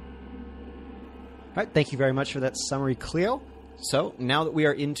 All right, thank you very much for that summary, Cleo. So now that we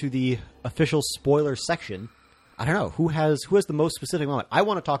are into the official spoiler section, I don't know who has the most specific moment. I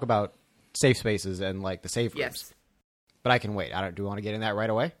want to talk about safe spaces and like the save rooms, Yes. but I can wait. Do we want to get in that right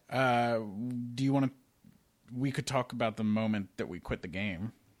away? Do you want to? We could talk about the moment that we quit the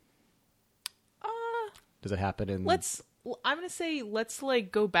game. Does it happen in? I'm gonna say let's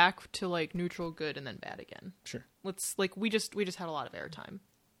like go back to like neutral, good, and then bad again. Sure. Let's like we just had a lot of airtime.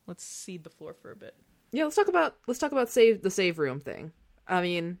 Let's cede the floor for a bit. Yeah, let's talk about the save room thing. I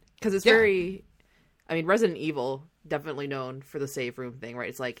mean, because it's Resident Evil definitely known for the save room thing, right?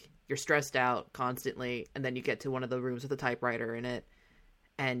 It's like you're stressed out constantly, and then you get to one of the rooms with a typewriter in it,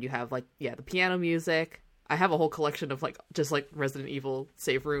 and you have like the piano music. I have a whole collection of like just like Resident Evil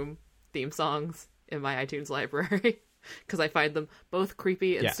save room theme songs in my iTunes library because I find them both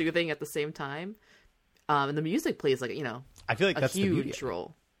creepy and soothing at the same time. And the music plays like I feel like a that's the beauty. huge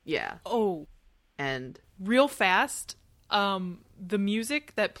role. Yeah. Oh, And real fast, the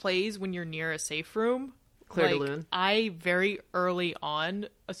music that plays when you're near a safe room, Claire de like, Lune. I very early on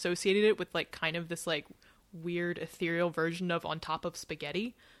associated it with like kind of this like weird ethereal version of On Top of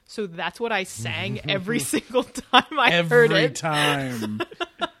Spaghetti. So that's what I sang every single time I heard Every it. time.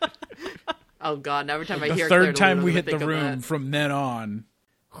 Oh god! Now every time I The hear Claire third de time Lune, we I hit the think of room that. from then on.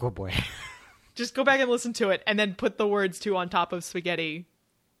 Oh boy. Just go back and listen to it, and then put the words to On Top of Spaghetti.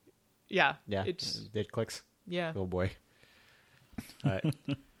 Yeah, Yeah, it's it clicks. yeah. Oh boy. But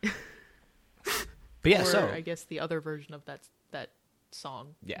yeah, Or so I guess the other version of that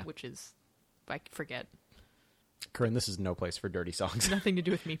song, Yeah. which is I forget. Corinne, this is no place for dirty songs. Nothing to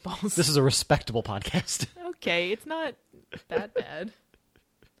do with meatballs. This is a respectable podcast. Okay, it's not that bad.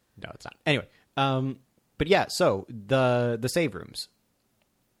 No, it's not. Anyway, but yeah, so the save rooms.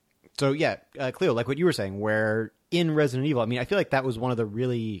 So yeah, Cleo, like what you were saying, where in Resident Evil, I mean, I feel like that was one of the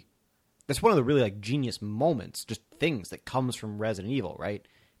really like genius moments, just things that comes from Resident Evil, right?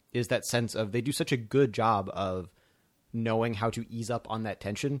 Is that sense of they do such a good job of knowing how to ease up on that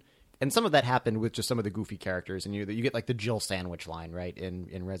tension. And some of that happened with just some of the goofy characters, and you get like the Jill sandwich line, right,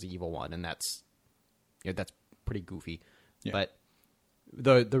 in Resident Evil 1, and that's pretty goofy. Yeah. But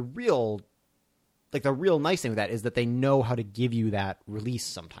the real nice thing with that is that they know how to give you that release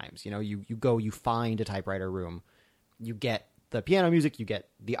sometimes. You find a typewriter room, you get the piano music, you get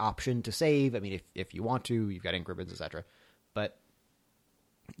the option to save. I mean, if you want to, you've got ink ribbons, etc. But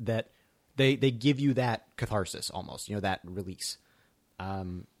that they give you that catharsis almost, that release.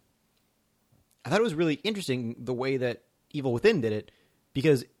 I thought it was really interesting the way that Evil Within did it,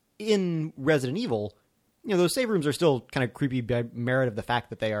 because in Resident Evil, those save rooms are still kind of creepy by merit of the fact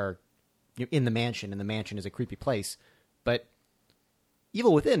that they are in the mansion, and the mansion is a creepy place. But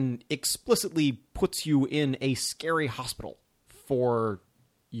Evil Within explicitly puts you in a scary hospital for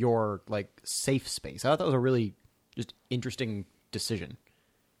your like safe space. I thought that was a really just interesting decision.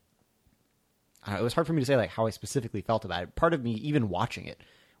 I don't know, it was hard for me to say like how I specifically felt about it. Part of me, even watching it,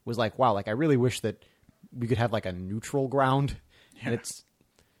 was like, wow, like I really wish that we could have like a neutral ground. Yeah. And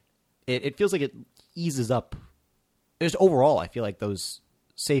it feels like it eases up. Just overall, I feel like those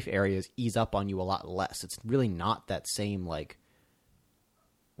safe areas ease up on you a lot less. It's really not that same like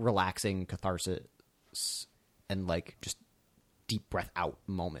relaxing catharsis and like just deep breath out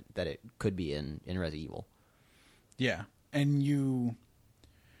moment that it could be in Resident Evil. Yeah, and you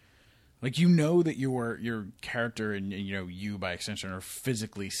know that your character and you by extension are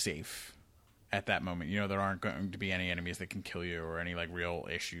physically safe at that moment. There aren't going to be any enemies that can kill you or any like real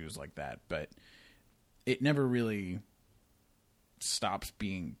issues like that. But it never really stops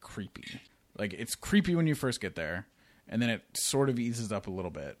being creepy. Like it's creepy when you first get there, and then it sort of eases up a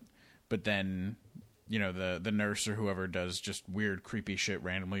little bit. But then the nurse or whoever does just weird creepy shit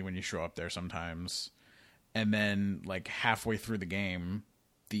randomly when you show up there sometimes. And then like halfway through the game,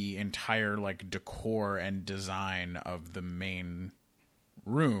 the entire like decor and design of the main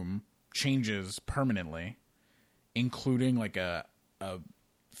room changes permanently, including like a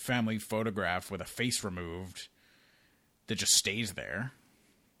family photograph with a face removed that just stays there.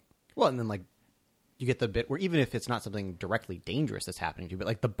 Well, and then like you get the bit where even if it's not something directly dangerous that's happening to you, but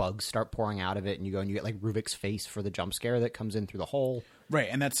like the bugs start pouring out of it, and you go and you get like Ruvik's face for the jump scare that comes in through the hole. Right,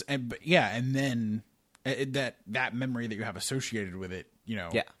 and then that memory that you have associated with it,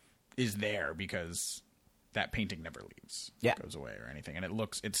 is there because that painting never leaves, goes away or anything, and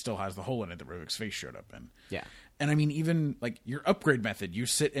it still has the hole in it that Ruvik's face showed up in. Yeah, and I mean even like your upgrade method, you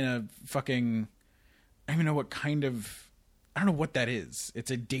sit in a fucking, I don't even know what kind of. I don't know what that is.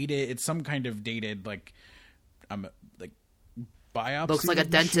 It's some kind of dated like biopsy. Looks like a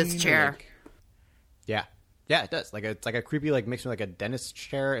dentist chair. Yeah, it does. Like it's like a creepy like mix of like a dentist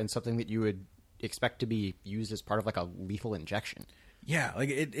chair and something that you would expect to be used as part of like a lethal injection. Yeah, like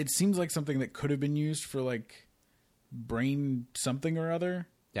it seems like something that could have been used for like brain something or other,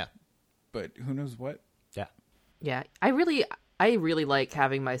 Yeah. but who knows what. Yeah. Yeah, I really like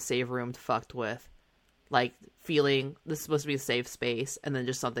having my save room fucked with, like feeling this is supposed to be a safe space, and then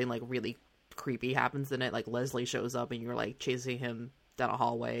just something like really creepy happens in it, like Leslie shows up and you're like chasing him down a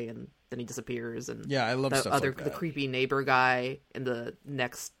hallway, and then he disappears, and Yeah, I love the stuff other like that. the creepy neighbor guy in the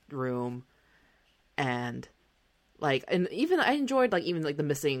next room, and like, and even I enjoyed like even like the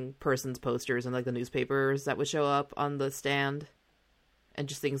missing persons posters and like the newspapers that would show up on the stand, and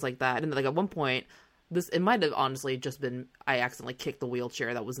just things like that. And like at one point, it might have honestly just been I accidentally kicked the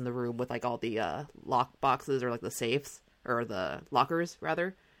wheelchair that was in the room with like all the lock boxes or like the safes or the lockers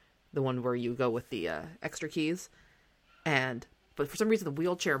rather, the one where you go with the extra keys, but for some reason the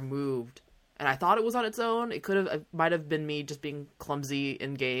wheelchair moved. And I thought it was on its own. It might have been me just being clumsy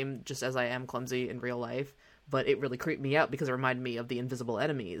in game, just as I am clumsy in real life. But it really creeped me out because it reminded me of the invisible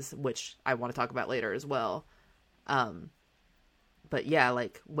enemies, which I want to talk about later as well. But yeah,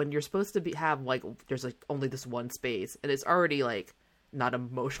 like when you're supposed to have like there's like only this one space, and it's already like not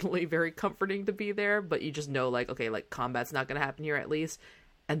emotionally very comforting to be there, but you just know like okay, like combat's not gonna happen here at least,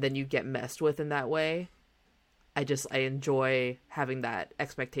 and then you get messed with in that way. I enjoy having that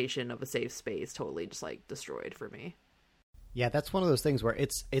expectation of a safe space totally just like destroyed for me. Yeah, that's one of those things where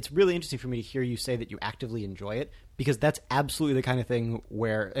it's really interesting for me to hear you say that you actively enjoy it, because that's absolutely the kind of thing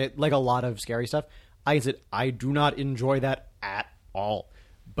where, like a lot of scary stuff, I do not enjoy that at all.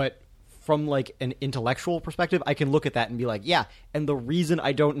 But from like an intellectual perspective, I can look at that and be like, yeah, and the reason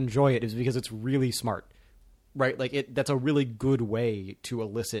I don't enjoy it is because it's really smart, right? Like that's a really good way to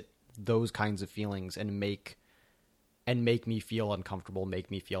elicit those kinds of feelings and make me feel uncomfortable, make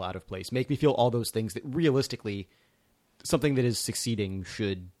me feel out of place, make me feel all those things that realistically something that is succeeding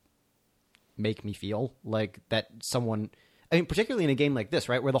should make me feel like that someone, I mean, particularly in a game like this,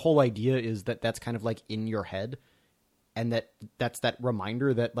 right, where the whole idea is that that's kind of like in your head, and that's that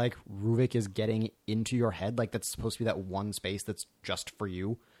reminder that like Ruvik is getting into your head, like that's supposed to be that one space that's just for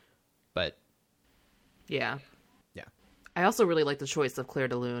you. But Yeah. yeah. I also really like the choice of Claire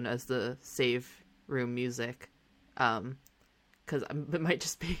de Lune as the save room music. Because it might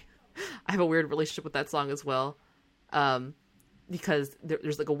just be I have a weird relationship with that song as well, because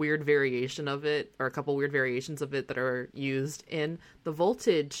there's like a weird variation of it, or a couple weird variations of it that are used in the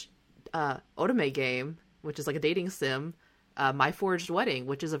Voltage Otome game, which is like a dating sim, My Forged Wedding,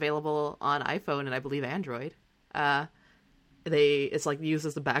 which is available on iPhone and I believe Android. It's like used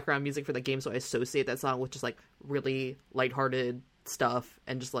as the background music for the game, so I associate that song with just like really lighthearted stuff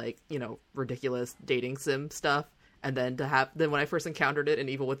and just like, you know, ridiculous dating sim stuff. And then when I first encountered it in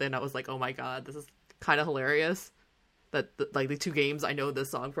Evil Within, I was like, oh my god, this is kind of hilarious. That like the two games I know this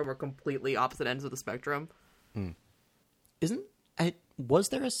song from are completely opposite ends of the spectrum. Was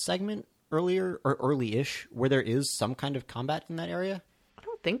there a segment earlier or early-ish where there is some kind of combat in that area? I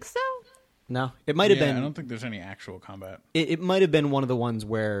don't think so. No, it might have been. I don't think there's any actual combat. It might have been one of the ones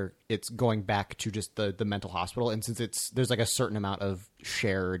where it's going back to just the mental hospital, and since there's like a certain amount of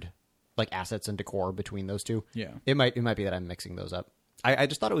shared like assets and decor between those two. Yeah, it might be that I'm mixing those up. I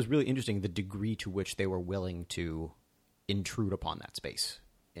just thought it was really interesting the degree to which they were willing to intrude upon that space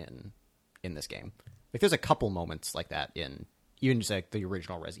in this game. Like there's a couple moments like that in even just like the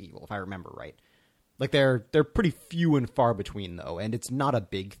original Resident Evil, if I remember right. Like they're pretty few and far between though, and it's not a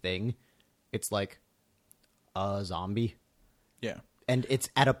big thing. It's like a zombie. Yeah. And it's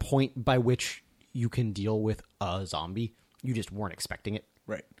at a point by which you can deal with a zombie. You just weren't expecting it.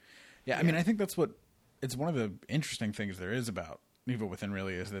 Right. Yeah, I mean, I think it's one of the interesting things there is about Evil Within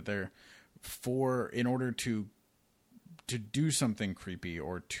really is that in order to do something creepy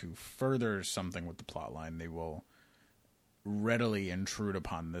or to further something with the plot line, they will readily intrude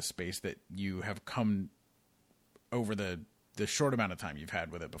upon this space that you have come over the short amount of time you've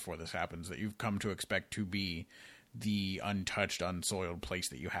had with it before this happens, that you've come to expect to be the untouched, unsoiled place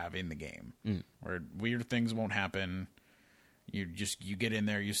that you have in the game, where weird things won't happen. You get in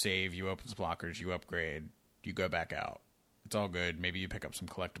there, you save, you open some blockers, you upgrade, you go back out. It's all good. Maybe you pick up some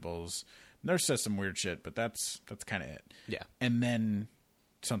collectibles. Nurse says some weird shit, but that's kind of it. Yeah. And then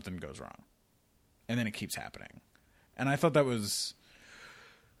something goes wrong. And then it keeps happening. And I thought that was...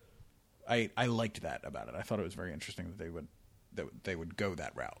 I liked that about it. I thought it was very interesting that they would go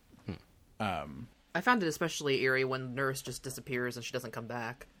that route. I found it especially eerie when Nurse just disappears and she doesn't come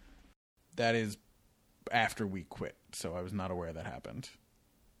back. That is after we quit, so I was not aware that happened.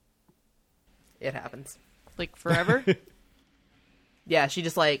 It happens. Like forever? Yeah, she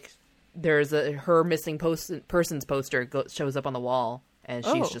just like there's her missing persons poster shows up on the wall, and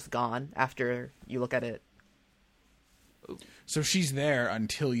she's Oh. just gone after you look at it. So she's there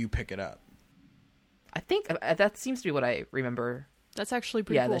until you pick it up. I think that seems to be what I remember. That's actually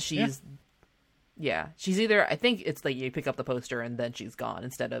pretty Yeah, cool. that she's she's either, I think it's like you pick up the poster and then she's gone,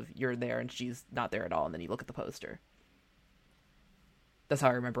 instead of you're there and she's not there at all and then you look at the poster. That's how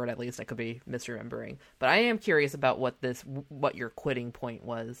I remember it, at least. I could be misremembering, but I am curious about what your quitting point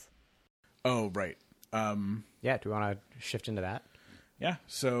was. Oh, right. Yeah, do we want to shift into that? Yeah.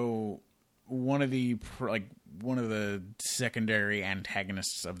 So one of the secondary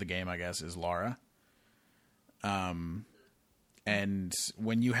antagonists of the game, I guess, is Lara. And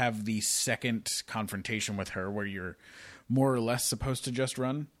when you have the second confrontation with her, where you're more or less supposed to just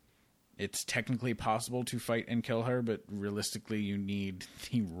run, it's technically possible to fight and kill her, but realistically you need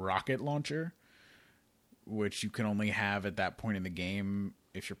the rocket launcher, which you can only have at that point in the game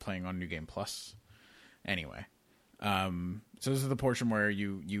if you're playing on New Game Plus. Anyway, so this is the portion where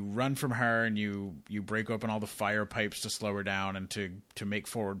you run from her and you break open all the fire pipes to slow her down and to make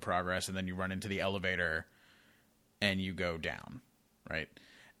forward progress, and then you run into the elevator and you go down, right?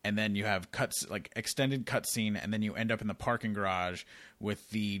 And then you have extended cutscene, and then you end up in the parking garage with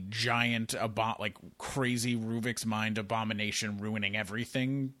the giant, crazy Rubik's Mind abomination ruining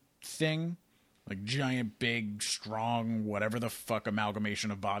everything thing. Like giant, big, strong, whatever the fuck amalgamation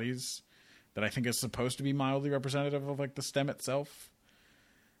of bodies that I think is supposed to be mildly representative of like the stem itself.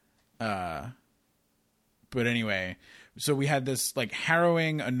 But anyway, so we had this like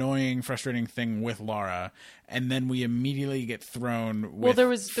harrowing, annoying, frustrating thing with Lara, and then we immediately get thrown with there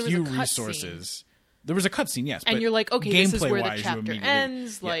was a few cutscene. resources. There was a cutscene, yes, And but you're like, okay, this is where the gameplay-wise, you chapter immediately-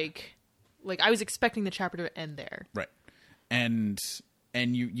 ends. Yeah. Like I was expecting the chapter to end there. Right. And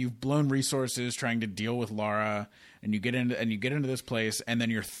you've blown resources trying to deal with Lara, and you get into this place, and then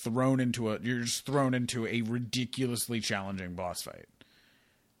you're just thrown into a ridiculously challenging boss fight.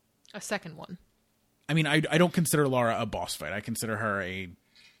 A second one. I mean, I don't consider Lara a boss fight. I consider her a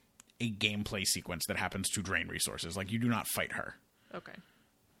gameplay sequence that happens to drain resources. Like, you do not fight her. Okay.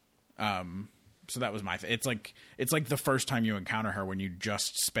 So that was my it's like the first time you encounter her, when you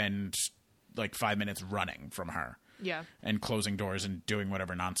just spend like 5 minutes running from her. Yeah. And closing doors and doing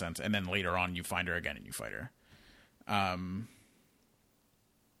whatever nonsense, and then later on you find her again and you fight her.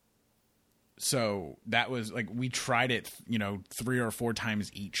 So that was like, we tried it, 3 or 4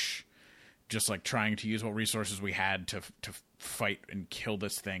 times each, just like trying to use what resources we had to fight and kill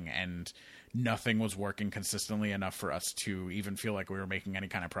this thing, and nothing was working consistently enough for us to even feel like we were making any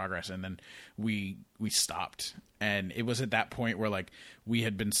kind of progress. And then we stopped, and it was at that point where like we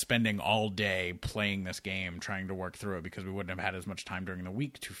had been spending all day playing this game, trying to work through it, because we wouldn't have had as much time during the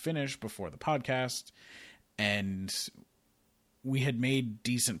week to finish before the podcast, and we had made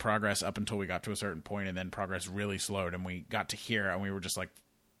decent progress up until we got to a certain point, and then progress really slowed, and we got to here and we were just like,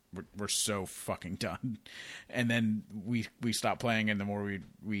 we're so fucking done. And then we stopped playing, and the more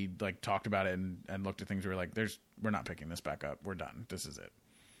we like talked about it and looked at things, we were like, we're not picking this back up. We're done. This is it.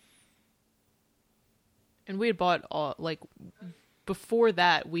 And we had bought before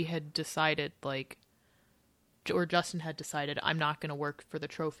that, we had decided or Justin had decided, I'm not going to work for the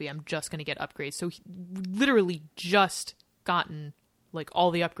trophy. I'm just going to get upgrades. So he literally just gotten like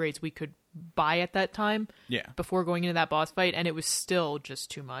all the upgrades we could buy at that time. Yeah. Before going into that boss fight, and it was still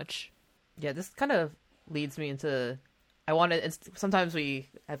just too much. Yeah, this kind of leads me into, sometimes we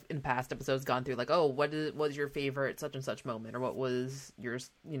have in past episodes gone through like, oh, what was your favorite such and such moment, or what was your,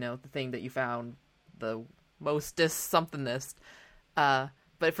 the thing that you found the mostest somethingest.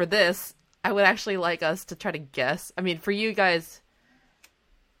 But for this, I would actually like us to try to guess. I mean, for you guys,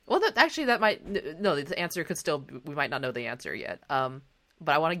 well, the answer could still, we might not know the answer yet.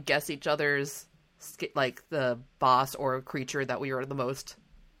 But I want to guess each other's, like, the boss or creature that we were the most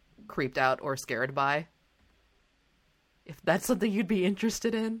creeped out or scared by. If that's something you'd be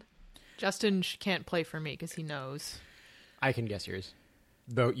interested in. Justin can't play for me because he knows. I can guess yours,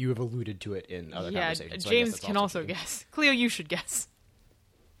 though you have alluded to it in other conversations. So I guess James that's can also interesting. guess. Cleo, you should guess.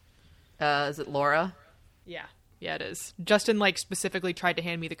 Is it Laura? Yeah. Yeah, it is. Justin specifically tried to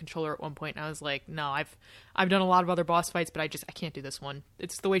hand me the controller at one point, and I was like, "No, I've done a lot of other boss fights, but I can't do this one.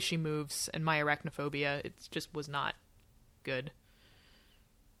 It's the way she moves and my arachnophobia. It just was not good."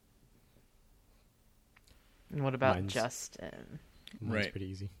 And what about Mine's- Justin? Mine's Right. pretty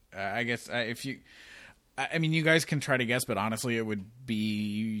easy. I guess I mean, you guys can try to guess, but honestly, it would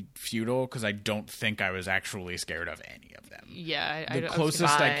be futile, because I don't think I was actually scared of any of them. Yeah, The I was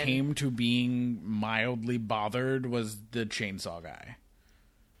closest I fine. came to being mildly bothered was the chainsaw guy.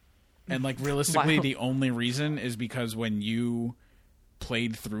 And like, realistically, Wow. the only reason is because when you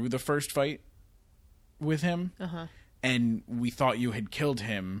played through the first fight with him, and we thought you had killed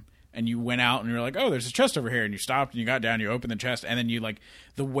him, and you went out and you were like, oh, there's a chest over here, and you stopped and you got down, you opened the chest, and then you like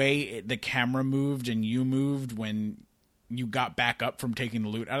the way the camera moved and you moved when you got back up from taking the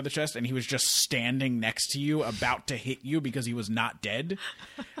loot out of the chest, and he was just standing next to you about to hit you because he was not dead.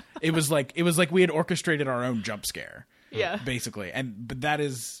 It was like we had orchestrated our own jump scare. Yeah. Basically. But that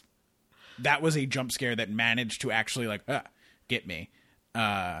was a jump scare that managed to actually like get me.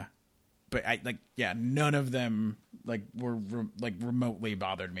 But I like, yeah, none of them like were like remotely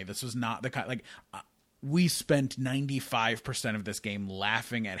bothered me. This was not the kind like we spent 95% of this game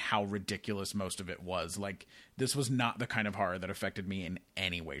laughing at how ridiculous most of it was. Like, this was not the kind of horror that affected me in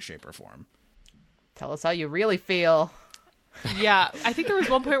any way, shape, or form. Tell us how you really feel. Yeah, I think there was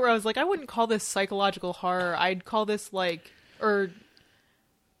one point where I was like, I wouldn't call this psychological horror. I'd call this like, or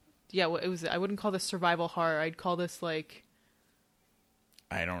yeah, it was. I wouldn't call this survival horror. I'd call this like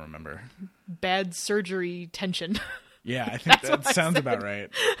I don't remember. Bad surgery tension. Yeah, I think that sounds about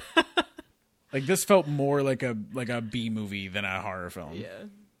right. Like, this felt more like a B movie than a horror film. Yeah.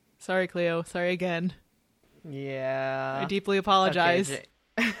 Sorry, Cleo. Sorry again. Yeah. I deeply apologize. Okay,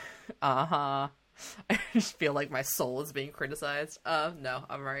 uh-huh. I just feel like my soul is being criticized. No,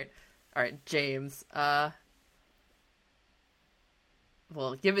 I'm right. All right, James. Well,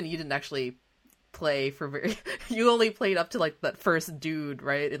 given you didn't actually play for you only played up to like that first dude,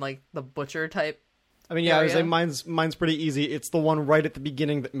 right? In like the butcher type. I mean, yeah, I was area? like, mine's pretty easy. It's the one right at the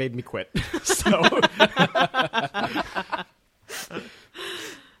beginning that made me quit. So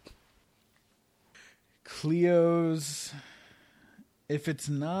Cleo's, if it's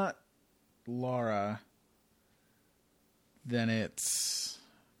not Laura, then it's,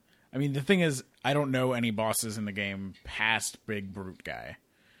 I mean, the thing is, I don't know any bosses in the game past Big Brute Guy,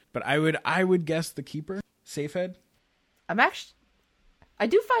 but I would guess the Keeper, Safehead. I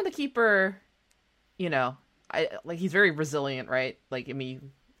do find the Keeper, you know, he's very resilient, right? Like, I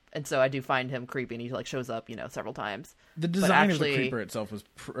mean, and so I do find him creepy, and he like shows up, you know, several times. The design of the Creeper itself was,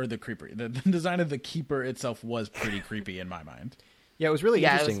 the design of the Keeper itself was pretty creepy in my mind. yeah, it was really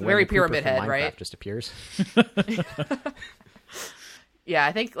interesting. It was when very the Creeper Pyramid from Head, Minecraft right? just appears. Yeah,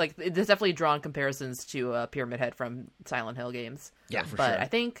 I think like there's definitely drawn comparisons to Pyramid Head from Silent Hill games. Yeah, for but sure. I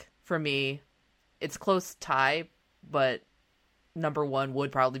think for me, it's close tie, but number one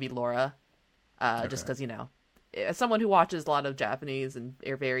would probably be Laura, just because, you know, as someone who watches a lot of Japanese and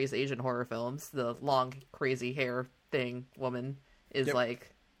various Asian horror films, the long crazy hair thing woman is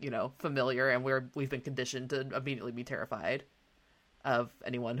like, you know, familiar, and we've been conditioned to immediately be terrified of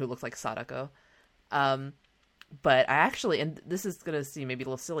anyone who looks like Sadako. But I actually, and this is going to seem maybe a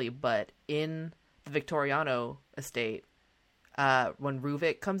little silly, but in the Victoriano estate, when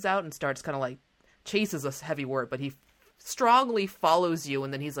Ruvik comes out and starts kind of like, chases a heavy word, but he strongly follows you,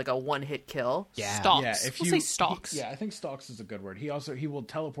 and then he's like a one-hit kill. Yeah. Stalks. Yeah, if We'll say stalks. I think stalks is a good word. He will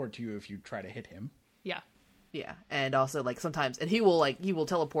teleport to you if you try to hit him. Yeah. Yeah, and also like sometimes, and he will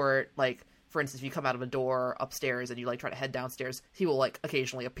teleport, like, for instance, if you come out of a door upstairs and you like try to head downstairs, he will like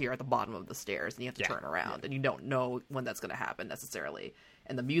occasionally appear at the bottom of the stairs, and you have to turn around, and you don't know when that's going to happen necessarily.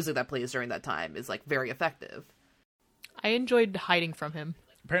 And the music that plays during that time is like very effective. I enjoyed hiding from him.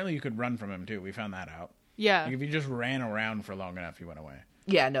 Apparently, you could run from him too. We found that out. Yeah. Like, if you just ran around for long enough, he went away.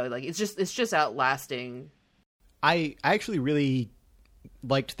 Yeah, no, like it's just outlasting. I actually really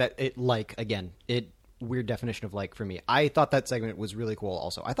liked that it, like, again, it weird definition of like for me. I thought that segment was really cool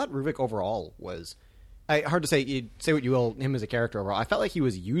also. I thought Ruvik overall was, hard to say, you say what you will, him as a character overall. I felt like he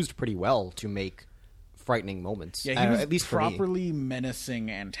was used pretty well to make frightening moments. Yeah, he was at least for me. properly menacing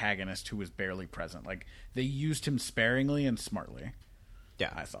antagonist who was barely present. Like, they used him sparingly and smartly.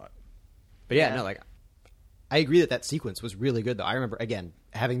 Yeah. I thought. But yeah, Yeah. no, like, I agree that sequence was really good, though. I remember, again,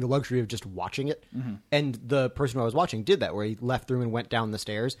 having the luxury of just watching it, and the person who I was watching did that, where he left the room and went down the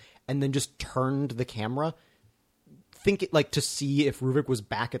stairs, and then just turned the camera, to see if Ruvik was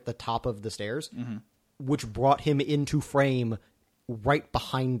back at the top of the stairs, which brought him into frame right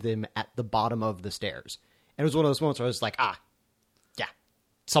behind them at the bottom of the stairs. And it was one of those moments where I was like, yeah,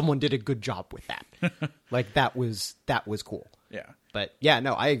 someone did a good job with that. Like, that was cool. Yeah. But yeah,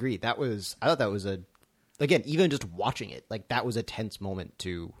 no, I agree. I thought that was again, even just watching it, like, that was a tense moment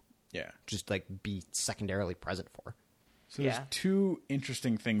to Yeah. just like be secondarily present for. So there's Yeah. two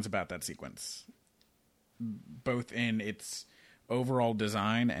interesting things about that sequence, both in its overall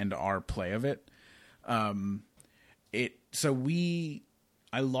design and our play of it. I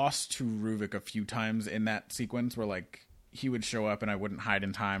lost to Ruvik a few times in that sequence where, like, he would show up and I wouldn't hide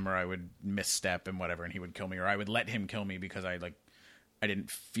in time, or I would misstep and whatever, and he would kill me, or I would let him kill me because I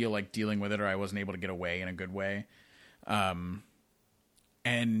didn't feel like dealing with it, or I wasn't able to get away in a good way.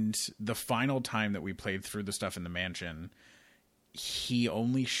 And the final time that we played through the stuff in the mansion, he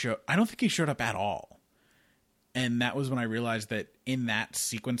only I don't think he showed up at all. And that was when I realized that in that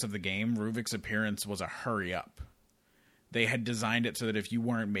sequence of the game, Ruvik's appearance was a hurry up. They had designed it so that if you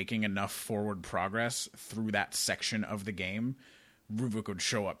weren't making enough forward progress through that section of the game, Ruvik would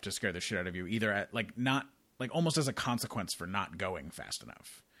show up to scare the shit out of you, either at not almost as a consequence for not going fast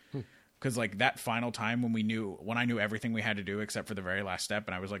enough. Because that final time when I knew everything we had to do except for the very last step,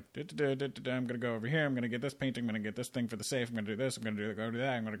 and I was like, I'm going to go over here, I'm going to get this painting, I'm going to get this thing for the safe, I'm going to do this, I'm going to go do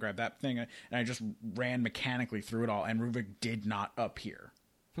that, I'm going to grab that thing, and I just ran mechanically through it all, and Ruvik did not appear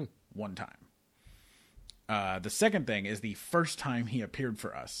one time. The second thing is the first time he appeared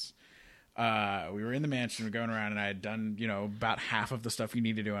for us. We were in the mansion, we were going around, and I had done, about half of the stuff you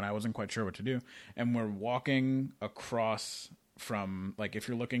need to do, and I wasn't quite sure what to do. And we're walking across from, if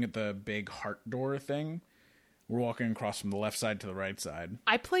you're looking at the big heart door thing, we're walking across from the left side to the right side.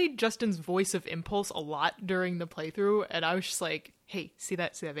 I played Justin's voice of Impulse a lot during the playthrough, and I was just like, hey, see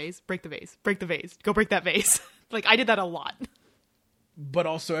that vase? Break the vase. Break the vase. Go break that vase. I did that a lot. But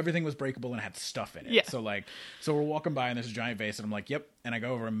also everything was breakable and had stuff in it. Yeah. So we're walking by and there's a giant vase and I'm like, yep. And I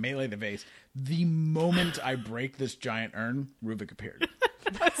go over and melee the vase. The moment I break this giant urn, Ruvik appeared.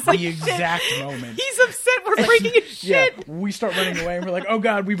 The exact moment. He's upset we're breaking his shit. Yeah, we start running away and we're like, oh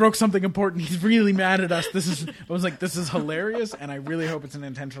God, we broke something important. He's really mad at us. I was like, this is hilarious. And I really hope it's an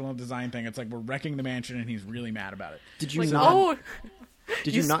intentional design thing. It's like we're wrecking the mansion and he's really mad about it. Did you not? Oh,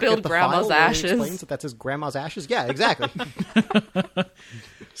 Did you you not spilled get the grandma's file where it ashes. explains that that's his grandma's ashes? Yeah, exactly.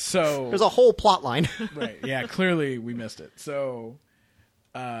 So There's a whole plot line. right, yeah, clearly we missed it. So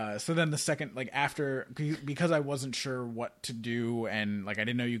then the second, after, because I wasn't sure what to do, and I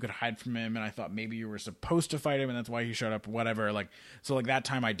didn't know you could hide from him, and I thought maybe you were supposed to fight him, and that's why he showed up, whatever. So that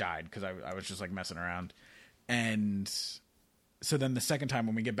time I died because I was just messing around, and so then the second time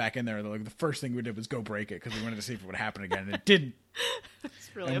when we get back in there, the first thing we did was go break it because we wanted to see if it would happen again, and it didn't.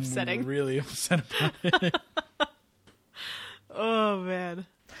 It's really upsetting. We're really upset about it. Oh man,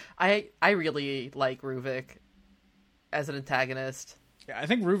 I really like Ruvik as an antagonist. Yeah, I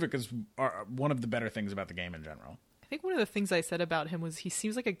think Ruvik is one of the better things about the game in general. I think one of the things I said about him was he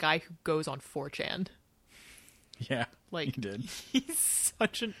seems like a guy who goes on 4chan. Yeah, he did. He's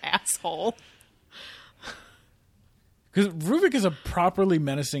such an asshole. Because Ruvik is a properly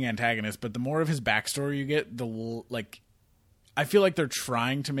menacing antagonist, but the more of his backstory you get, I feel like they're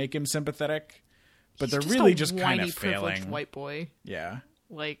trying to make him sympathetic, but He's they're just really a just kind whiny, of privileged failing. white boy. Yeah.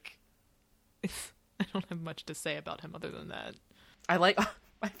 I don't have much to say about him other than that. I like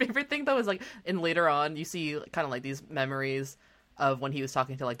my favorite thing though is in later on you see kind of these memories of when he was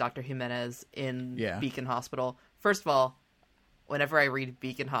talking to Dr. Jimenez in Beacon Hospital. First of all, whenever I read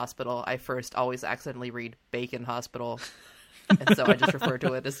Beacon Hospital, I first always accidentally read Bacon Hospital, and so I just refer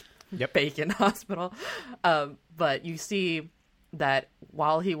to it as Bacon Hospital. But you see that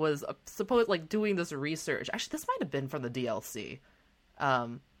while he was doing this research, actually this might have been from the DLC.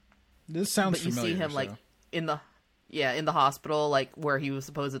 This sounds but you familiar. See him in the hospital, where he was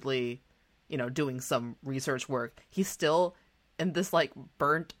supposedly, doing some research work. He's still in this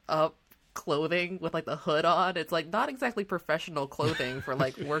burnt up clothing with the hood on. It's not exactly professional clothing for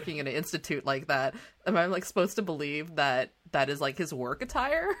working in an institute like that. Am I supposed to believe that is his work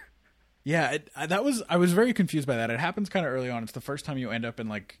attire? Yeah, I was very confused by that. It happens kind of early on. It's the first time you end up in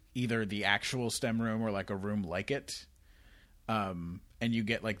either the actual STEM room or a room like it. And you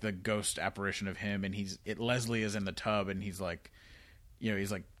get the ghost apparition of him, and Leslie is in the tub, and he's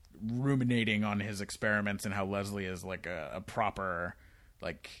he's ruminating on his experiments and how Leslie is a proper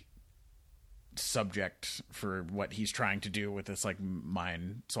subject for what he's trying to do with this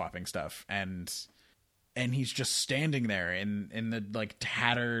mind swapping stuff, and he's just standing there in the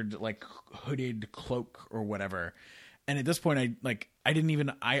tattered hooded cloak or whatever. And at this point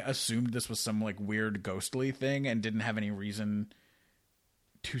I assumed this was some weird ghostly thing and didn't have any reason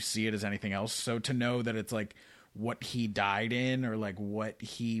to see it as anything else. So to know that it's what he died in or what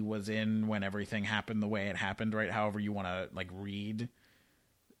he was in when everything happened the way it happened, right? However you want to read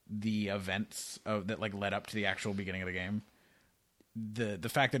the events that led up to the actual beginning of the game. The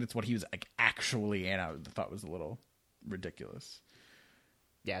fact that it's what he was actually in, I thought was a little ridiculous.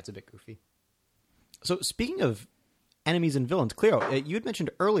 Yeah, it's a bit goofy. So speaking of enemies and villains, Cleo, you had mentioned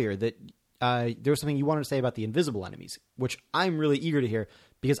earlier that there was something you wanted to say about the invisible enemies, which I'm really eager to hear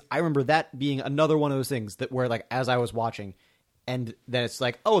because I remember that being another one of those things that where as I was watching, and then it's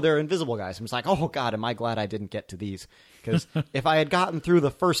oh, they're invisible guys. I'm just oh God, am I glad I didn't get to these, because if I had gotten through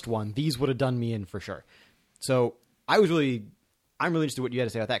the first one, these would have done me in for sure. So I'm really interested in what you had to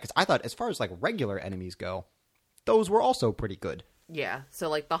say about that, because I thought as far as regular enemies go, those were also pretty good. Yeah, so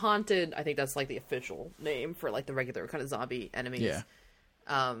like the haunted, I think that's like the official name for like the regular kind of zombie enemies. Yeah.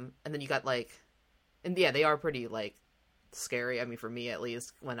 And then you got like, and yeah, they are pretty like scary. I mean, for me at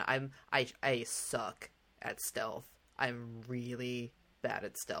least, when I suck at stealth. I'm really bad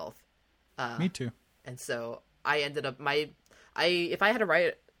at stealth. Me too. And so I ended up if I had to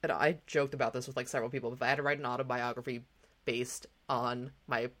write, and I joked about this with like several people, if I had to write an autobiography based on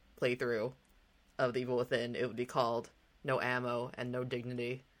my playthrough of The Evil Within, it would be called No Ammo and No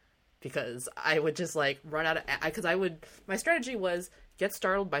Dignity, because I would just like run out of, because my strategy was get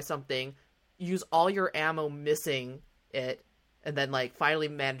startled by something, use all your ammo missing it, and then like finally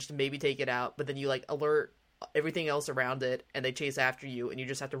manage to maybe take it out, but then you like alert everything else around it and they chase after you and you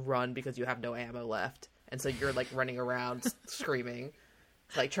just have to run because you have no ammo left, and so you're like running around screaming,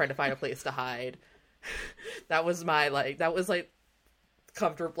 like trying to find a place to hide. That was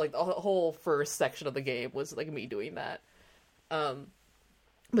comfortable, like the whole first section of the game was like me doing that.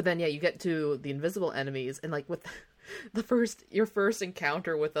 But then yeah, you get to the invisible enemies, and like with your first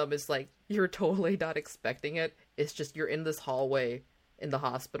encounter with them is like you're totally not expecting it. It's just you're in this hallway in the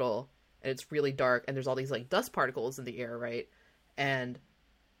hospital and it's really dark and there's all these like dust particles in the air, right? And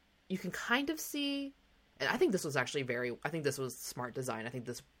you can kind of see, and I think this was smart design. I think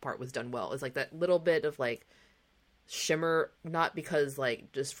this part was done well. It's like that little bit of like shimmer, not because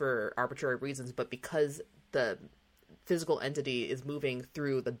like just for arbitrary reasons, but because the physical entity is moving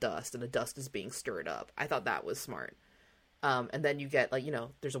through the dust and the dust is being stirred up. I thought that was smart. And then you get like,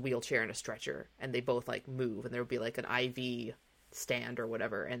 there's a wheelchair and a stretcher and they both like move, and there'll be like an IV stand or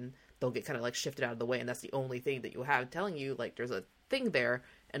whatever, and they'll get kind of like shifted out of the way, and that's the only thing that you have telling you like there's a thing there,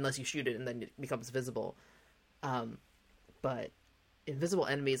 unless you shoot it and then it becomes visible. But invisible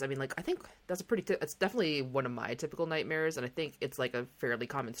enemies, I mean, like, I think that's it's definitely one of my typical nightmares, and I think it's like a fairly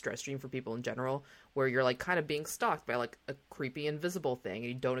common stress dream for people in general, where you're like kind of being stalked by like a creepy invisible thing and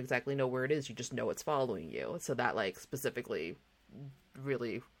you don't exactly know where it is, you just know it's following you. So that like specifically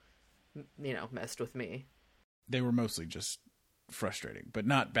really messed with me. They were mostly just frustrating, but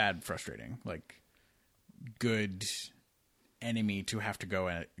not bad frustrating, like good enemy to have to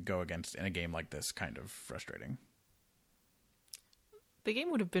go against in a game like this, kind of frustrating. The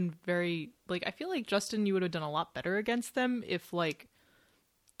game would have been very, like, I feel like, Justin, you would have done a lot better against them if, like,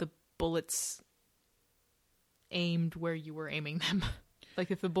 the bullets aimed where you were aiming them.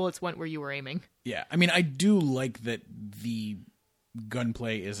 Like, if the bullets went where you were aiming. Yeah, I mean, I do like that the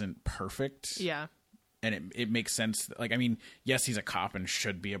gunplay isn't perfect. Yeah. And it makes sense. Like, I mean, yes, he's a cop and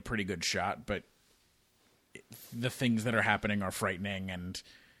should be a pretty good shot, but the things that are happening are frightening and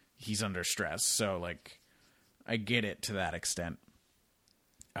he's under stress. So, like, I get it to that extent.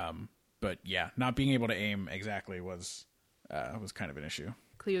 But yeah, not being able to aim exactly was kind of an issue.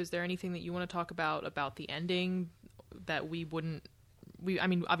 Cleo, is there anything that you want to talk about the ending that I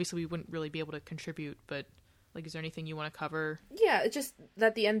mean, obviously we wouldn't really be able to contribute, but like, is there anything you want to cover? Yeah, it's just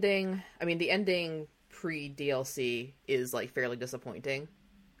that the ending pre-DLC is like fairly disappointing.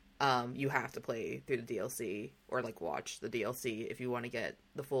 You have to play through the DLC or like watch the DLC if you want to get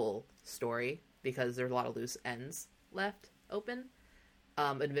the full story, because there's a lot of loose ends left open.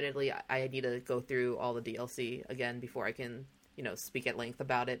 Admittedly, I need to go through all the DLC again before I can, speak at length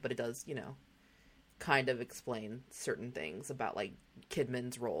about it, but it does, kind of explain certain things about, like,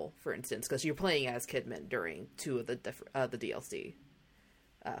 Kidman's role, for instance, because you're playing as Kidman during two of the DLC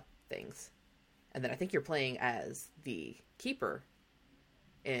things. And then I think you're playing as the Keeper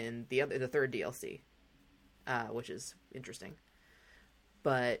in the third DLC, which is interesting.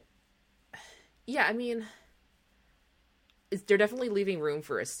 But, yeah, I mean, they're definitely leaving room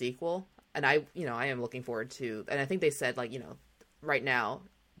for a sequel, and I am looking forward to, and I think they said, like, right now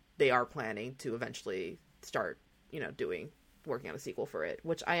they are planning to eventually start, working on a sequel for it,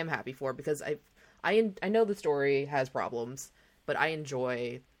 which I am happy for, because I know the story has problems, but I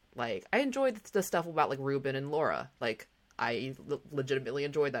enjoy the stuff about, like, Ruben and Laura. Like, I legitimately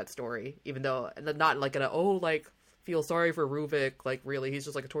enjoyed that story, even though not like feel sorry for Ruvik, like, really he's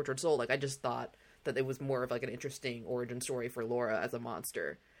just like a tortured soul. Like, I just thought that it was more of like an interesting origin story for Laura as a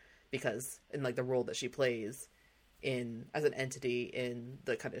monster, because in like the role that she plays as an entity in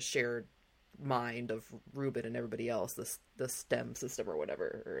the kind of shared mind of Ruben and everybody else, the STEM system or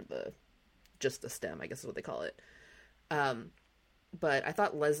whatever, or the STEM, I guess is what they call it. But I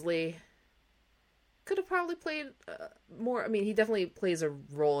thought Leslie could have probably played more. I mean, he definitely plays a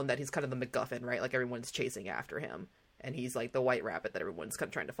role in that he's kind of the MacGuffin, right? Like, everyone's chasing after him, and he's like the white rabbit that everyone's kind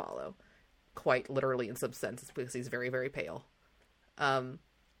of trying to follow. Quite literally in some sense, because he's very, very pale. But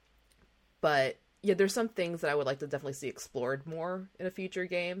yeah, there's some things that I would like to definitely see explored more in a future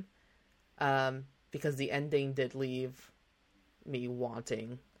game. Because the ending did leave me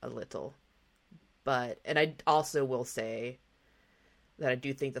wanting a little. But, and I also will say that I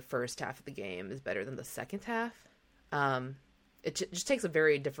do think the first half of the game is better than the second half. It just takes a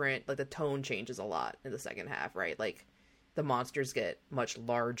very different, like the tone changes a lot in the second half, right? Like the monsters get much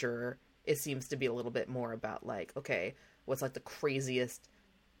larger. It seems to be a little bit more about like, okay, what's like the craziest,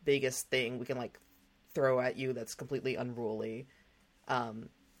 biggest thing we can like throw at you that's completely unruly,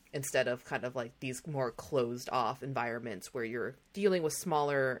 instead of kind of like these more closed off environments where you're dealing with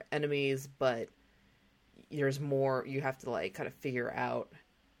smaller enemies, but there's more, you have to like kind of figure out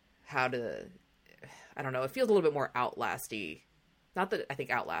how to, I don't know, it feels a little bit more Outlast-y. Not that I think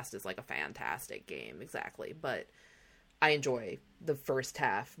Outlast is like a fantastic game exactly, but I enjoy the first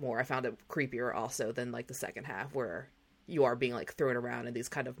half more. I found it creepier also than like the second half, where you are being like thrown around in these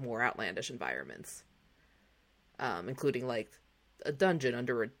kind of more outlandish environments, including like a dungeon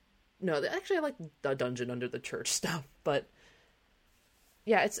under a, no, actually I like the dungeon under the church stuff, but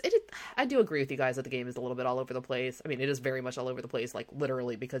yeah, I do agree with you guys that the game is a little bit all over the place. I mean, it is very much all over the place, like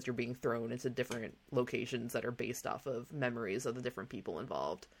literally, because you're being thrown into different locations that are based off of memories of the different people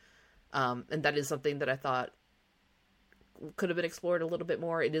involved. And that is something that I thought could have been explored a little bit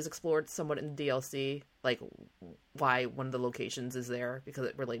more. It is explored somewhat in the DLC, like why one of the locations is there, because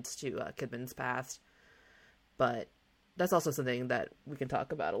it relates to Kidman's past. But that's also something that we can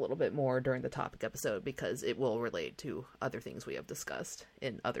talk about a little bit more during the topic episode, because it will relate to other things we have discussed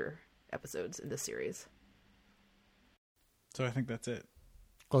in other episodes in this series. So I think that's it.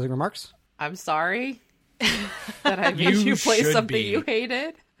 Closing remarks? I'm sorry that I made you play something you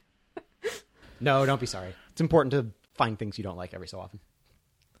hated. No, don't be sorry. It's important to find things you don't like every so often.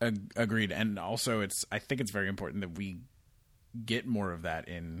 Agreed. And also I think it's very important that we get more of that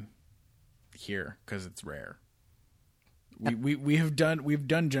in here, because it's rare. We've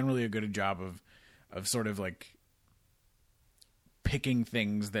done generally a good job of sort of like picking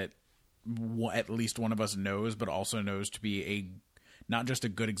things that at least one of us knows, but also knows to be not just a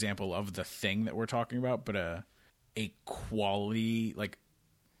good example of the thing that we're talking about, but a quality, like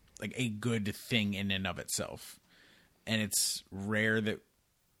a good thing in and of itself. And it's rare that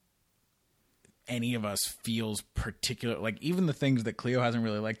any of us feels particular, like even the things that Cleo hasn't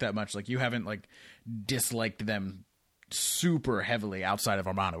really liked that much, like you haven't like disliked them super heavily outside of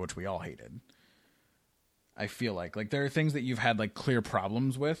Armada, which we all hated. I feel like there are things that you've had like clear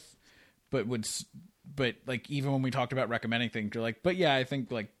problems with, but like even when we talked about recommending things, you're like, but yeah, I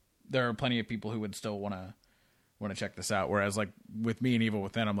think like there are plenty of people who would still want to check this out. Whereas like with me and Evil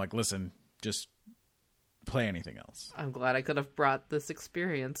Within, I'm like, listen, just play anything else. I'm glad I could have brought this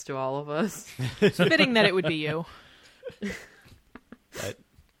experience to all of us. Fitting that it would be you. But,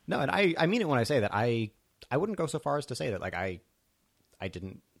 no, and I mean it when I say that. I wouldn't go so far as to say that like I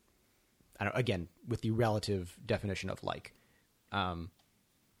didn't. I don't, again, with the relative definition of like, I'm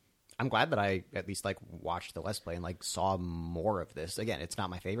glad that I at least like watched the Let's Play and like saw more of this. Again, it's not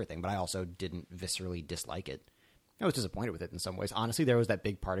my favorite thing, but I also didn't viscerally dislike it. I was disappointed with it in some ways. Honestly, there was that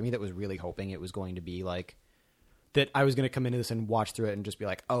big part of me that was really hoping it was going to be like that. I was going to come into this and watch through it and just be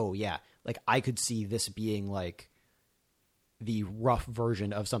like, oh yeah, like I could see this being like the rough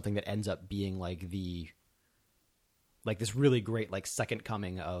version of something that ends up being like this really great like second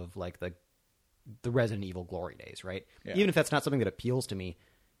coming of like the Resident Evil glory days, right? Yeah. Even if that's not something that appeals to me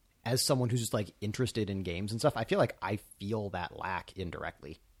as someone who's just like interested in games and stuff, I feel like I feel that lack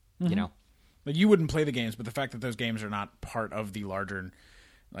indirectly, you know? Like you wouldn't play the games, but the fact that those games are not part of the larger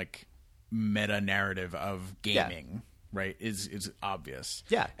like meta narrative of gaming, right, is obvious.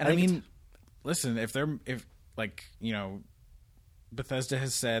 Yeah. And I mean, listen, if like, you know, Bethesda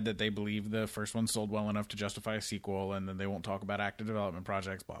has said that they believe the first one sold well enough to justify a sequel, and then they won't talk about active development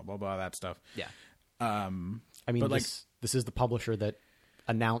projects, blah blah blah, that stuff. Yeah. I mean, but this is the publisher that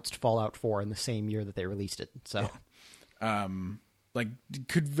announced Fallout 4 in the same year that they released it. So, yeah. Like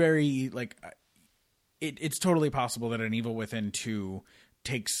could very like it's totally possible that an Evil Within 2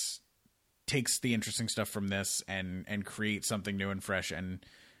 takes the interesting stuff from this and creates something new and fresh, and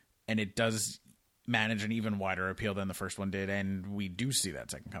it does manage an even wider appeal than the first one did, and we do see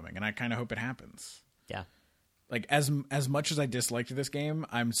that second coming, and I kind of hope it happens. Yeah. Like as much as I disliked this game,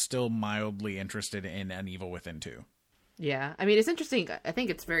 I'm still mildly interested in an Evil Within 2. Yeah, I mean, it's interesting. I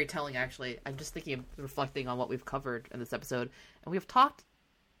think it's very telling, actually. I'm just thinking of reflecting on what we've covered in this episode, and we've talked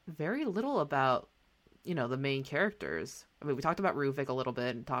very little about, you know, the main characters. I mean, we talked about Ruvik a little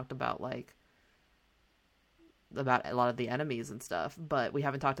bit and talked about about a lot of the enemies and stuff, but we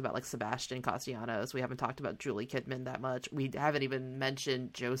haven't talked about like Sebastian Castellanos. We haven't talked about Julie Kidman that much. We haven't even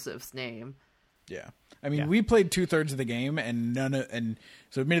mentioned Joseph's name. Yeah. I mean, we played 2/3 of the game, and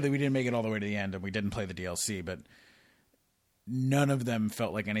so admittedly we didn't make it all the way to the end, and we didn't play the DLC, but none of them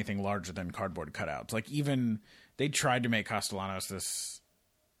felt like anything larger than cardboard cutouts. Like, even they tried to make Castellanos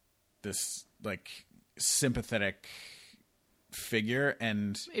this like sympathetic figure,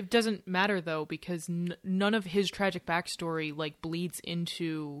 and it doesn't matter though, because none of his tragic backstory like bleeds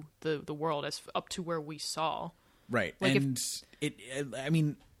into the world as up to where we saw. Right. Like, and I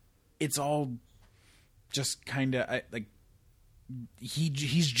mean, it's all just kind of like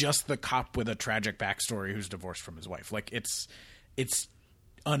he's just the cop with a tragic backstory who's divorced from his wife. Like, it's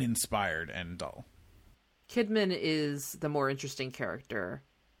uninspired and dull. Kidman is the more interesting character,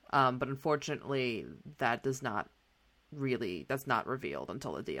 but unfortunately, that's not revealed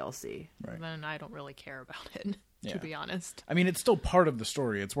until the DLC. Right. Then I don't really care about it, Yeah. to be honest. I mean, it's still part of the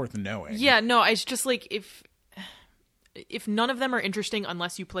story. It's worth knowing. Yeah, no, it's just like if none of them are interesting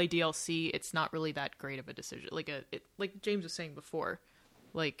unless you play DLC, it's not really that great of a decision. Like James was saying before,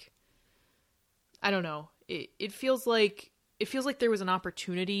 like, I don't know. It feels like there was an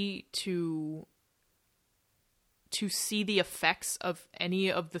opportunity to see the effects of any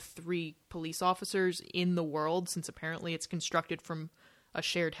of the 3 police officers in the world, since apparently it's constructed from a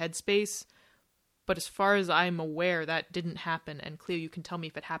shared headspace. But as far as I'm aware, that didn't happen. And Cleo, you can tell me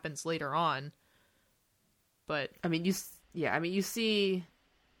if it happens later on. But I mean, you see,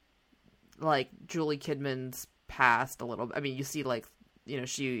 like, Julie Kidman's past a little bit. I mean, you see, like, you know,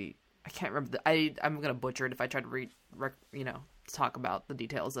 I can't remember. I'm gonna butcher it if I try to talk about the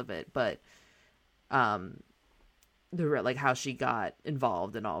details of it, but like how she got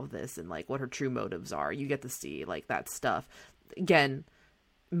involved in all of this and like what her true motives are. You get to see like that stuff. Again,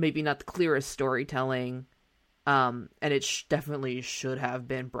 maybe not the clearest storytelling, and it definitely should have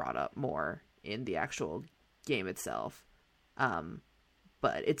been brought up more in the actual game itself.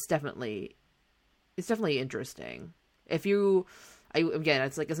 But it's definitely interesting. It's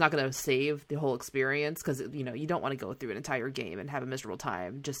not going to save the whole experience, because you know you don't want to go through an entire game and have a miserable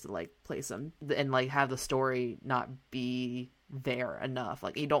time just to like play some and like have the story not be there enough.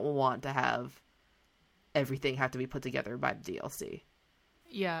 Like, you don't want to have everything have to be put together by the DLC.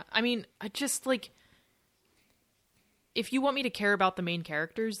 yeah, I mean, I just like, if you want me to care about the main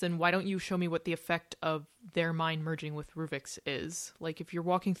characters, then why don't you show me what the effect of their mind merging with Ruvik's is? Like, if you're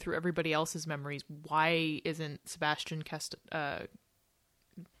walking through everybody else's memories, why isn't Sebastian Castellanos?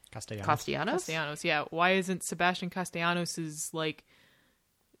 Yeah, why isn't Sebastian Castellanos's like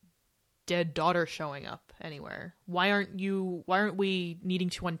dead daughter showing up anywhere? Why aren't we needing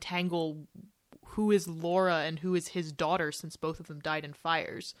to untangle who is Laura and who is his daughter, since both of them died in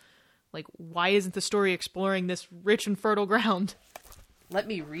fires? Like, why isn't the story exploring this rich and fertile ground? Let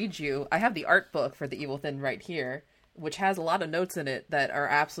me read you. I have the art book for The Evil Within right here, which has a lot of notes in it that are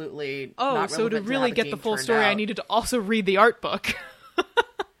absolutely not so to relevant really how get game the full turned story, I out. needed to also read the art book.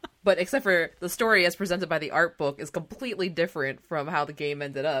 But except for the story as presented by the art book is completely different from how the game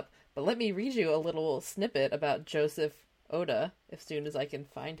ended up. But let me read you a little snippet about Joseph Oda, as soon as I can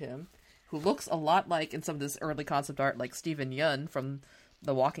find him, who looks a lot like, in some of this early concept art, like Stephen Yeun from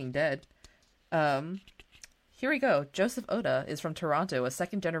The Walking Dead. Here we go. Joseph Oda is from Toronto, a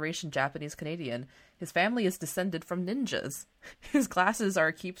second-generation Japanese-Canadian. His family is descended from ninjas. His glasses are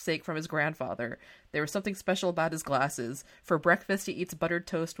a keepsake from his grandfather. There was something special about his glasses. For breakfast, he eats buttered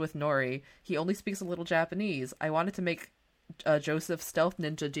toast with nori. He only speaks a little Japanese. I wanted to make Joseph Stealth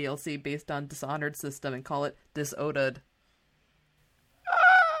Ninja DLC based on Dishonored system and call it Disoda'd.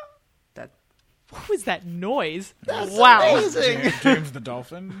 That. What was that noise? That's wow. amazing. James the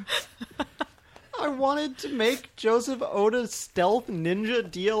Dolphin. I wanted to make Joseph Oda's Stealth Ninja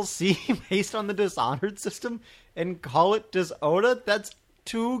DLC based on the Dishonored system and call it Disoda. That's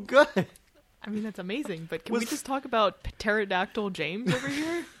too good. I mean, that's amazing, but can we just talk about Pterodactyl James over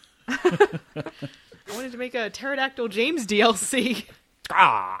here? I wanted to make a Pterodactyl James DLC.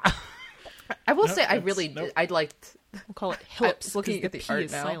 Ah. I will say, I liked. We'll call it Hips. Looking at the the P art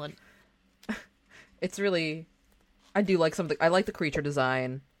is now. silent. It's really, I do like something. I like the creature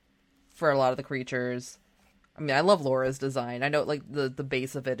design for a lot of the creatures. I mean, I love Laura's design. I know, like, the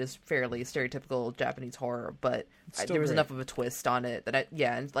base of it is fairly stereotypical Japanese horror, but there was great. enough of a twist on it that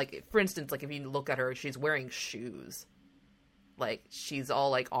and like, for instance, like, if you look at her, she's wearing shoes. Like, she's all,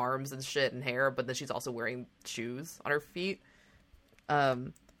 like, arms and shit and hair, but then she's also wearing shoes on her feet.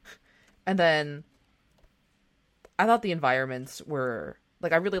 And then I thought the environments were,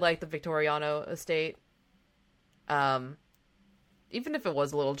 like, I really liked the Victoriano estate. Even if it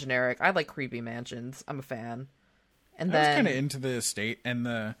was a little generic, I like creepy mansions. I'm a fan. And I was then kind of into the estate and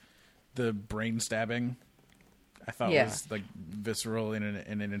the brain stabbing. I thought was like visceral in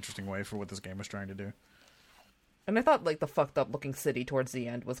an interesting way for what this game was trying to do. And I thought, like, the fucked up looking city towards the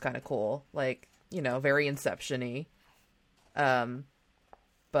end was kind of cool. Like, you know, very Inception-y.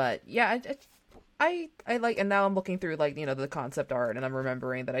 But yeah, I like, and now I'm looking through like, you know, the concept art, and I'm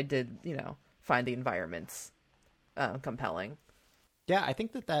remembering that I did, you know, find the environments compelling. Yeah, I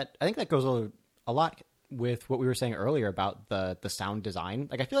think that goes a lot with what we were saying earlier about the sound design.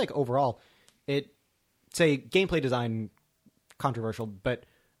 Like, I feel like overall, say gameplay design controversial, but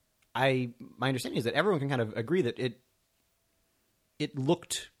my understanding is that everyone can kind of agree that it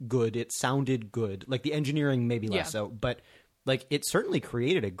looked good, it sounded good. Like, the engineering maybe less so, but like, it certainly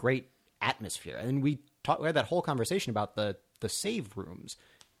created a great atmosphere. And we had that whole conversation about the save rooms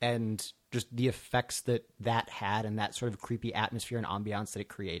and just the effects that had and that sort of creepy atmosphere and ambiance that it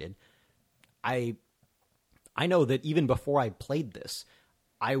created. I know that even before I played this,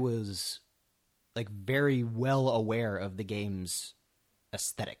 I was like very well aware of the game's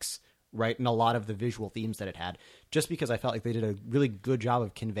aesthetics, right? And a lot of the visual themes that it had, just because I felt like they did a really good job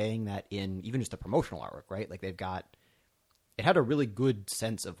of conveying that in even just the promotional artwork, right? Like, it had a really good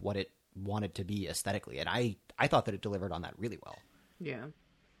sense of what it wanted to be aesthetically. And I thought that it delivered on that really well. Yeah.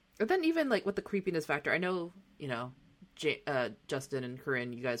 But then even like with the creepiness factor, I know, you know, Justin and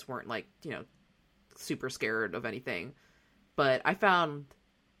Corinne, you guys weren't like, you know, super scared of anything, but I found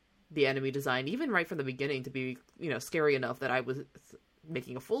the enemy design, even right from the beginning, to be, you know, scary enough that I was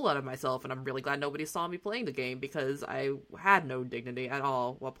making a fool out of myself, and I'm really glad nobody saw me playing the game, because I had no dignity at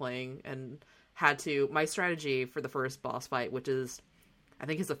all while playing, and my strategy for the first boss fight, which is, I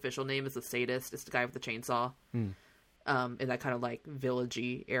think his official name is the Sadist, it's the guy with the chainsaw, in that kind of like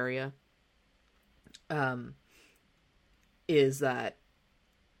villagey area, is that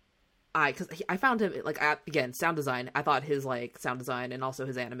because I found him, like, again, sound design, I thought his, like, sound design and also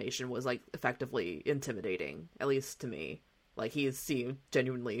his animation was, like, effectively intimidating, at least to me. Like, he seemed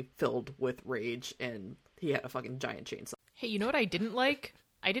genuinely filled with rage, and he had a fucking giant chainsaw. Hey, you know what I didn't like?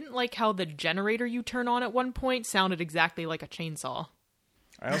 I didn't like how the generator you turn on at one point sounded exactly like a chainsaw.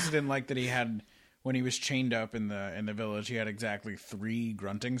 I also didn't like that he had, when he was chained up in the village, he had exactly 3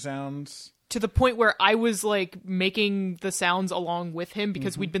 grunting sounds. To the point where I was, like, making the sounds along with him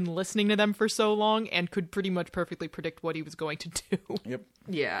because we'd been listening to them for so long and could pretty much perfectly predict what he was going to do. Yep.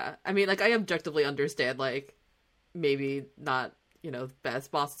 Yeah. I mean, like, I objectively understand, like, maybe not, you know, best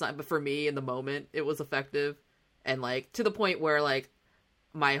boss design, but for me, in the moment, it was effective. And, like, to the point where, like,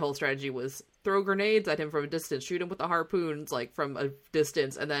 my whole strategy was throw grenades at him from a distance, shoot him with the harpoons, like, from a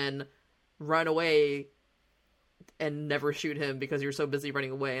distance, and then run away and never shoot him because you're so busy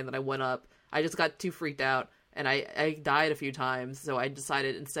running away. And then I went up. I just got too freaked out, and I died a few times, so I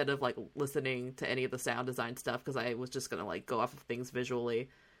decided, instead of, like, listening to any of the sound design stuff, because I was just gonna, like, go off of things visually,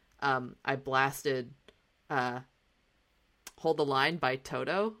 I blasted Hold the Line by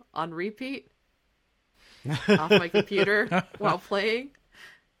Toto on repeat off my computer while playing.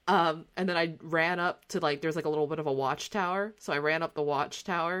 And then I ran up to, like, there's, like, a little bit of a watchtower, so I ran up the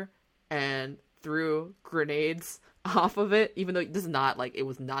watchtower and threw grenades off of it, even though this is not, like, it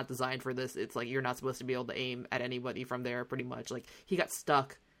was not designed for this. It's like, you're not supposed to be able to aim at anybody from there, pretty much. Like, he got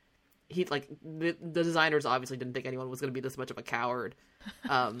stuck. He, like, the designers obviously didn't think anyone was going to be this much of a coward.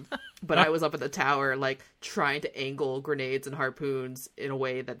 But I was up at the tower, like, trying to angle grenades and harpoons in a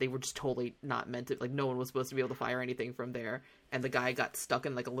way that they were just totally not meant to. Like, no one was supposed to be able to fire anything from there. And the guy got stuck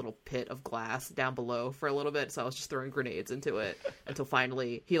in, like, a little pit of glass down below for a little bit, so I was just throwing grenades into it until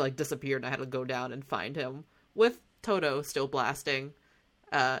finally he, like, disappeared, and I had to go down and find him with Toto still blasting.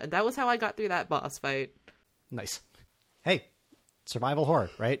 And that was how I got through that boss fight. Nice. Hey, survival horror,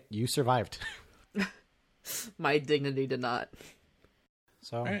 right? You survived. My dignity did not.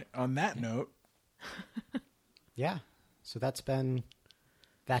 So, all right, on that note, yeah. So that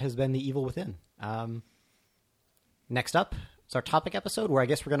has been The Evil Within. Next up, it's our topic episode, where I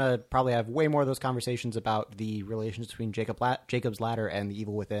guess we're going to probably have way more of those conversations about the relations between Jacob's Ladder and The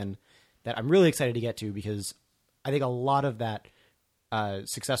Evil Within that I'm really excited to get to, because I think a lot of that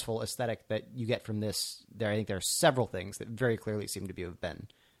successful aesthetic that you get from this, I think there are several things that very clearly seem to have been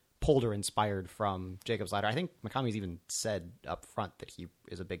pulled or inspired from Jacob's Ladder. I think Mikami's even said up front that he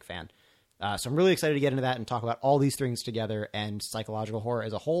is a big fan. So I'm really excited to get into that and talk about all these things together and psychological horror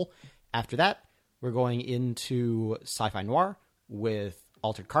as a whole. After that, we're going into sci-fi noir with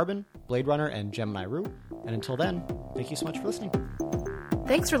Altered Carbon, Blade Runner, and Gemini Rue. And until then, thank you so much for listening.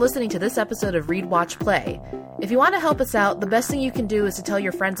 Thanks for listening to this episode of Read, Watch, Play. If you want to help us out, the best thing you can do is to tell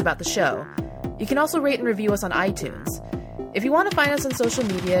your friends about the show. You can also rate and review us on iTunes. If you want to find us on social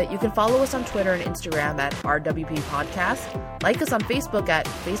media, you can follow us on Twitter and Instagram at RWP Podcast, like us on Facebook at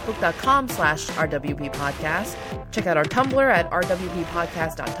facebook.com/RWP Podcast, check out our Tumblr at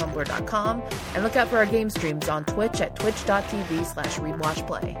rwppodcast.tumblr.com, and look out for our game streams on Twitch at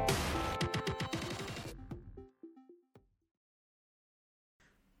twitch.tv/readwatchplay.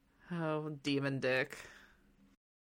 Demon Dick.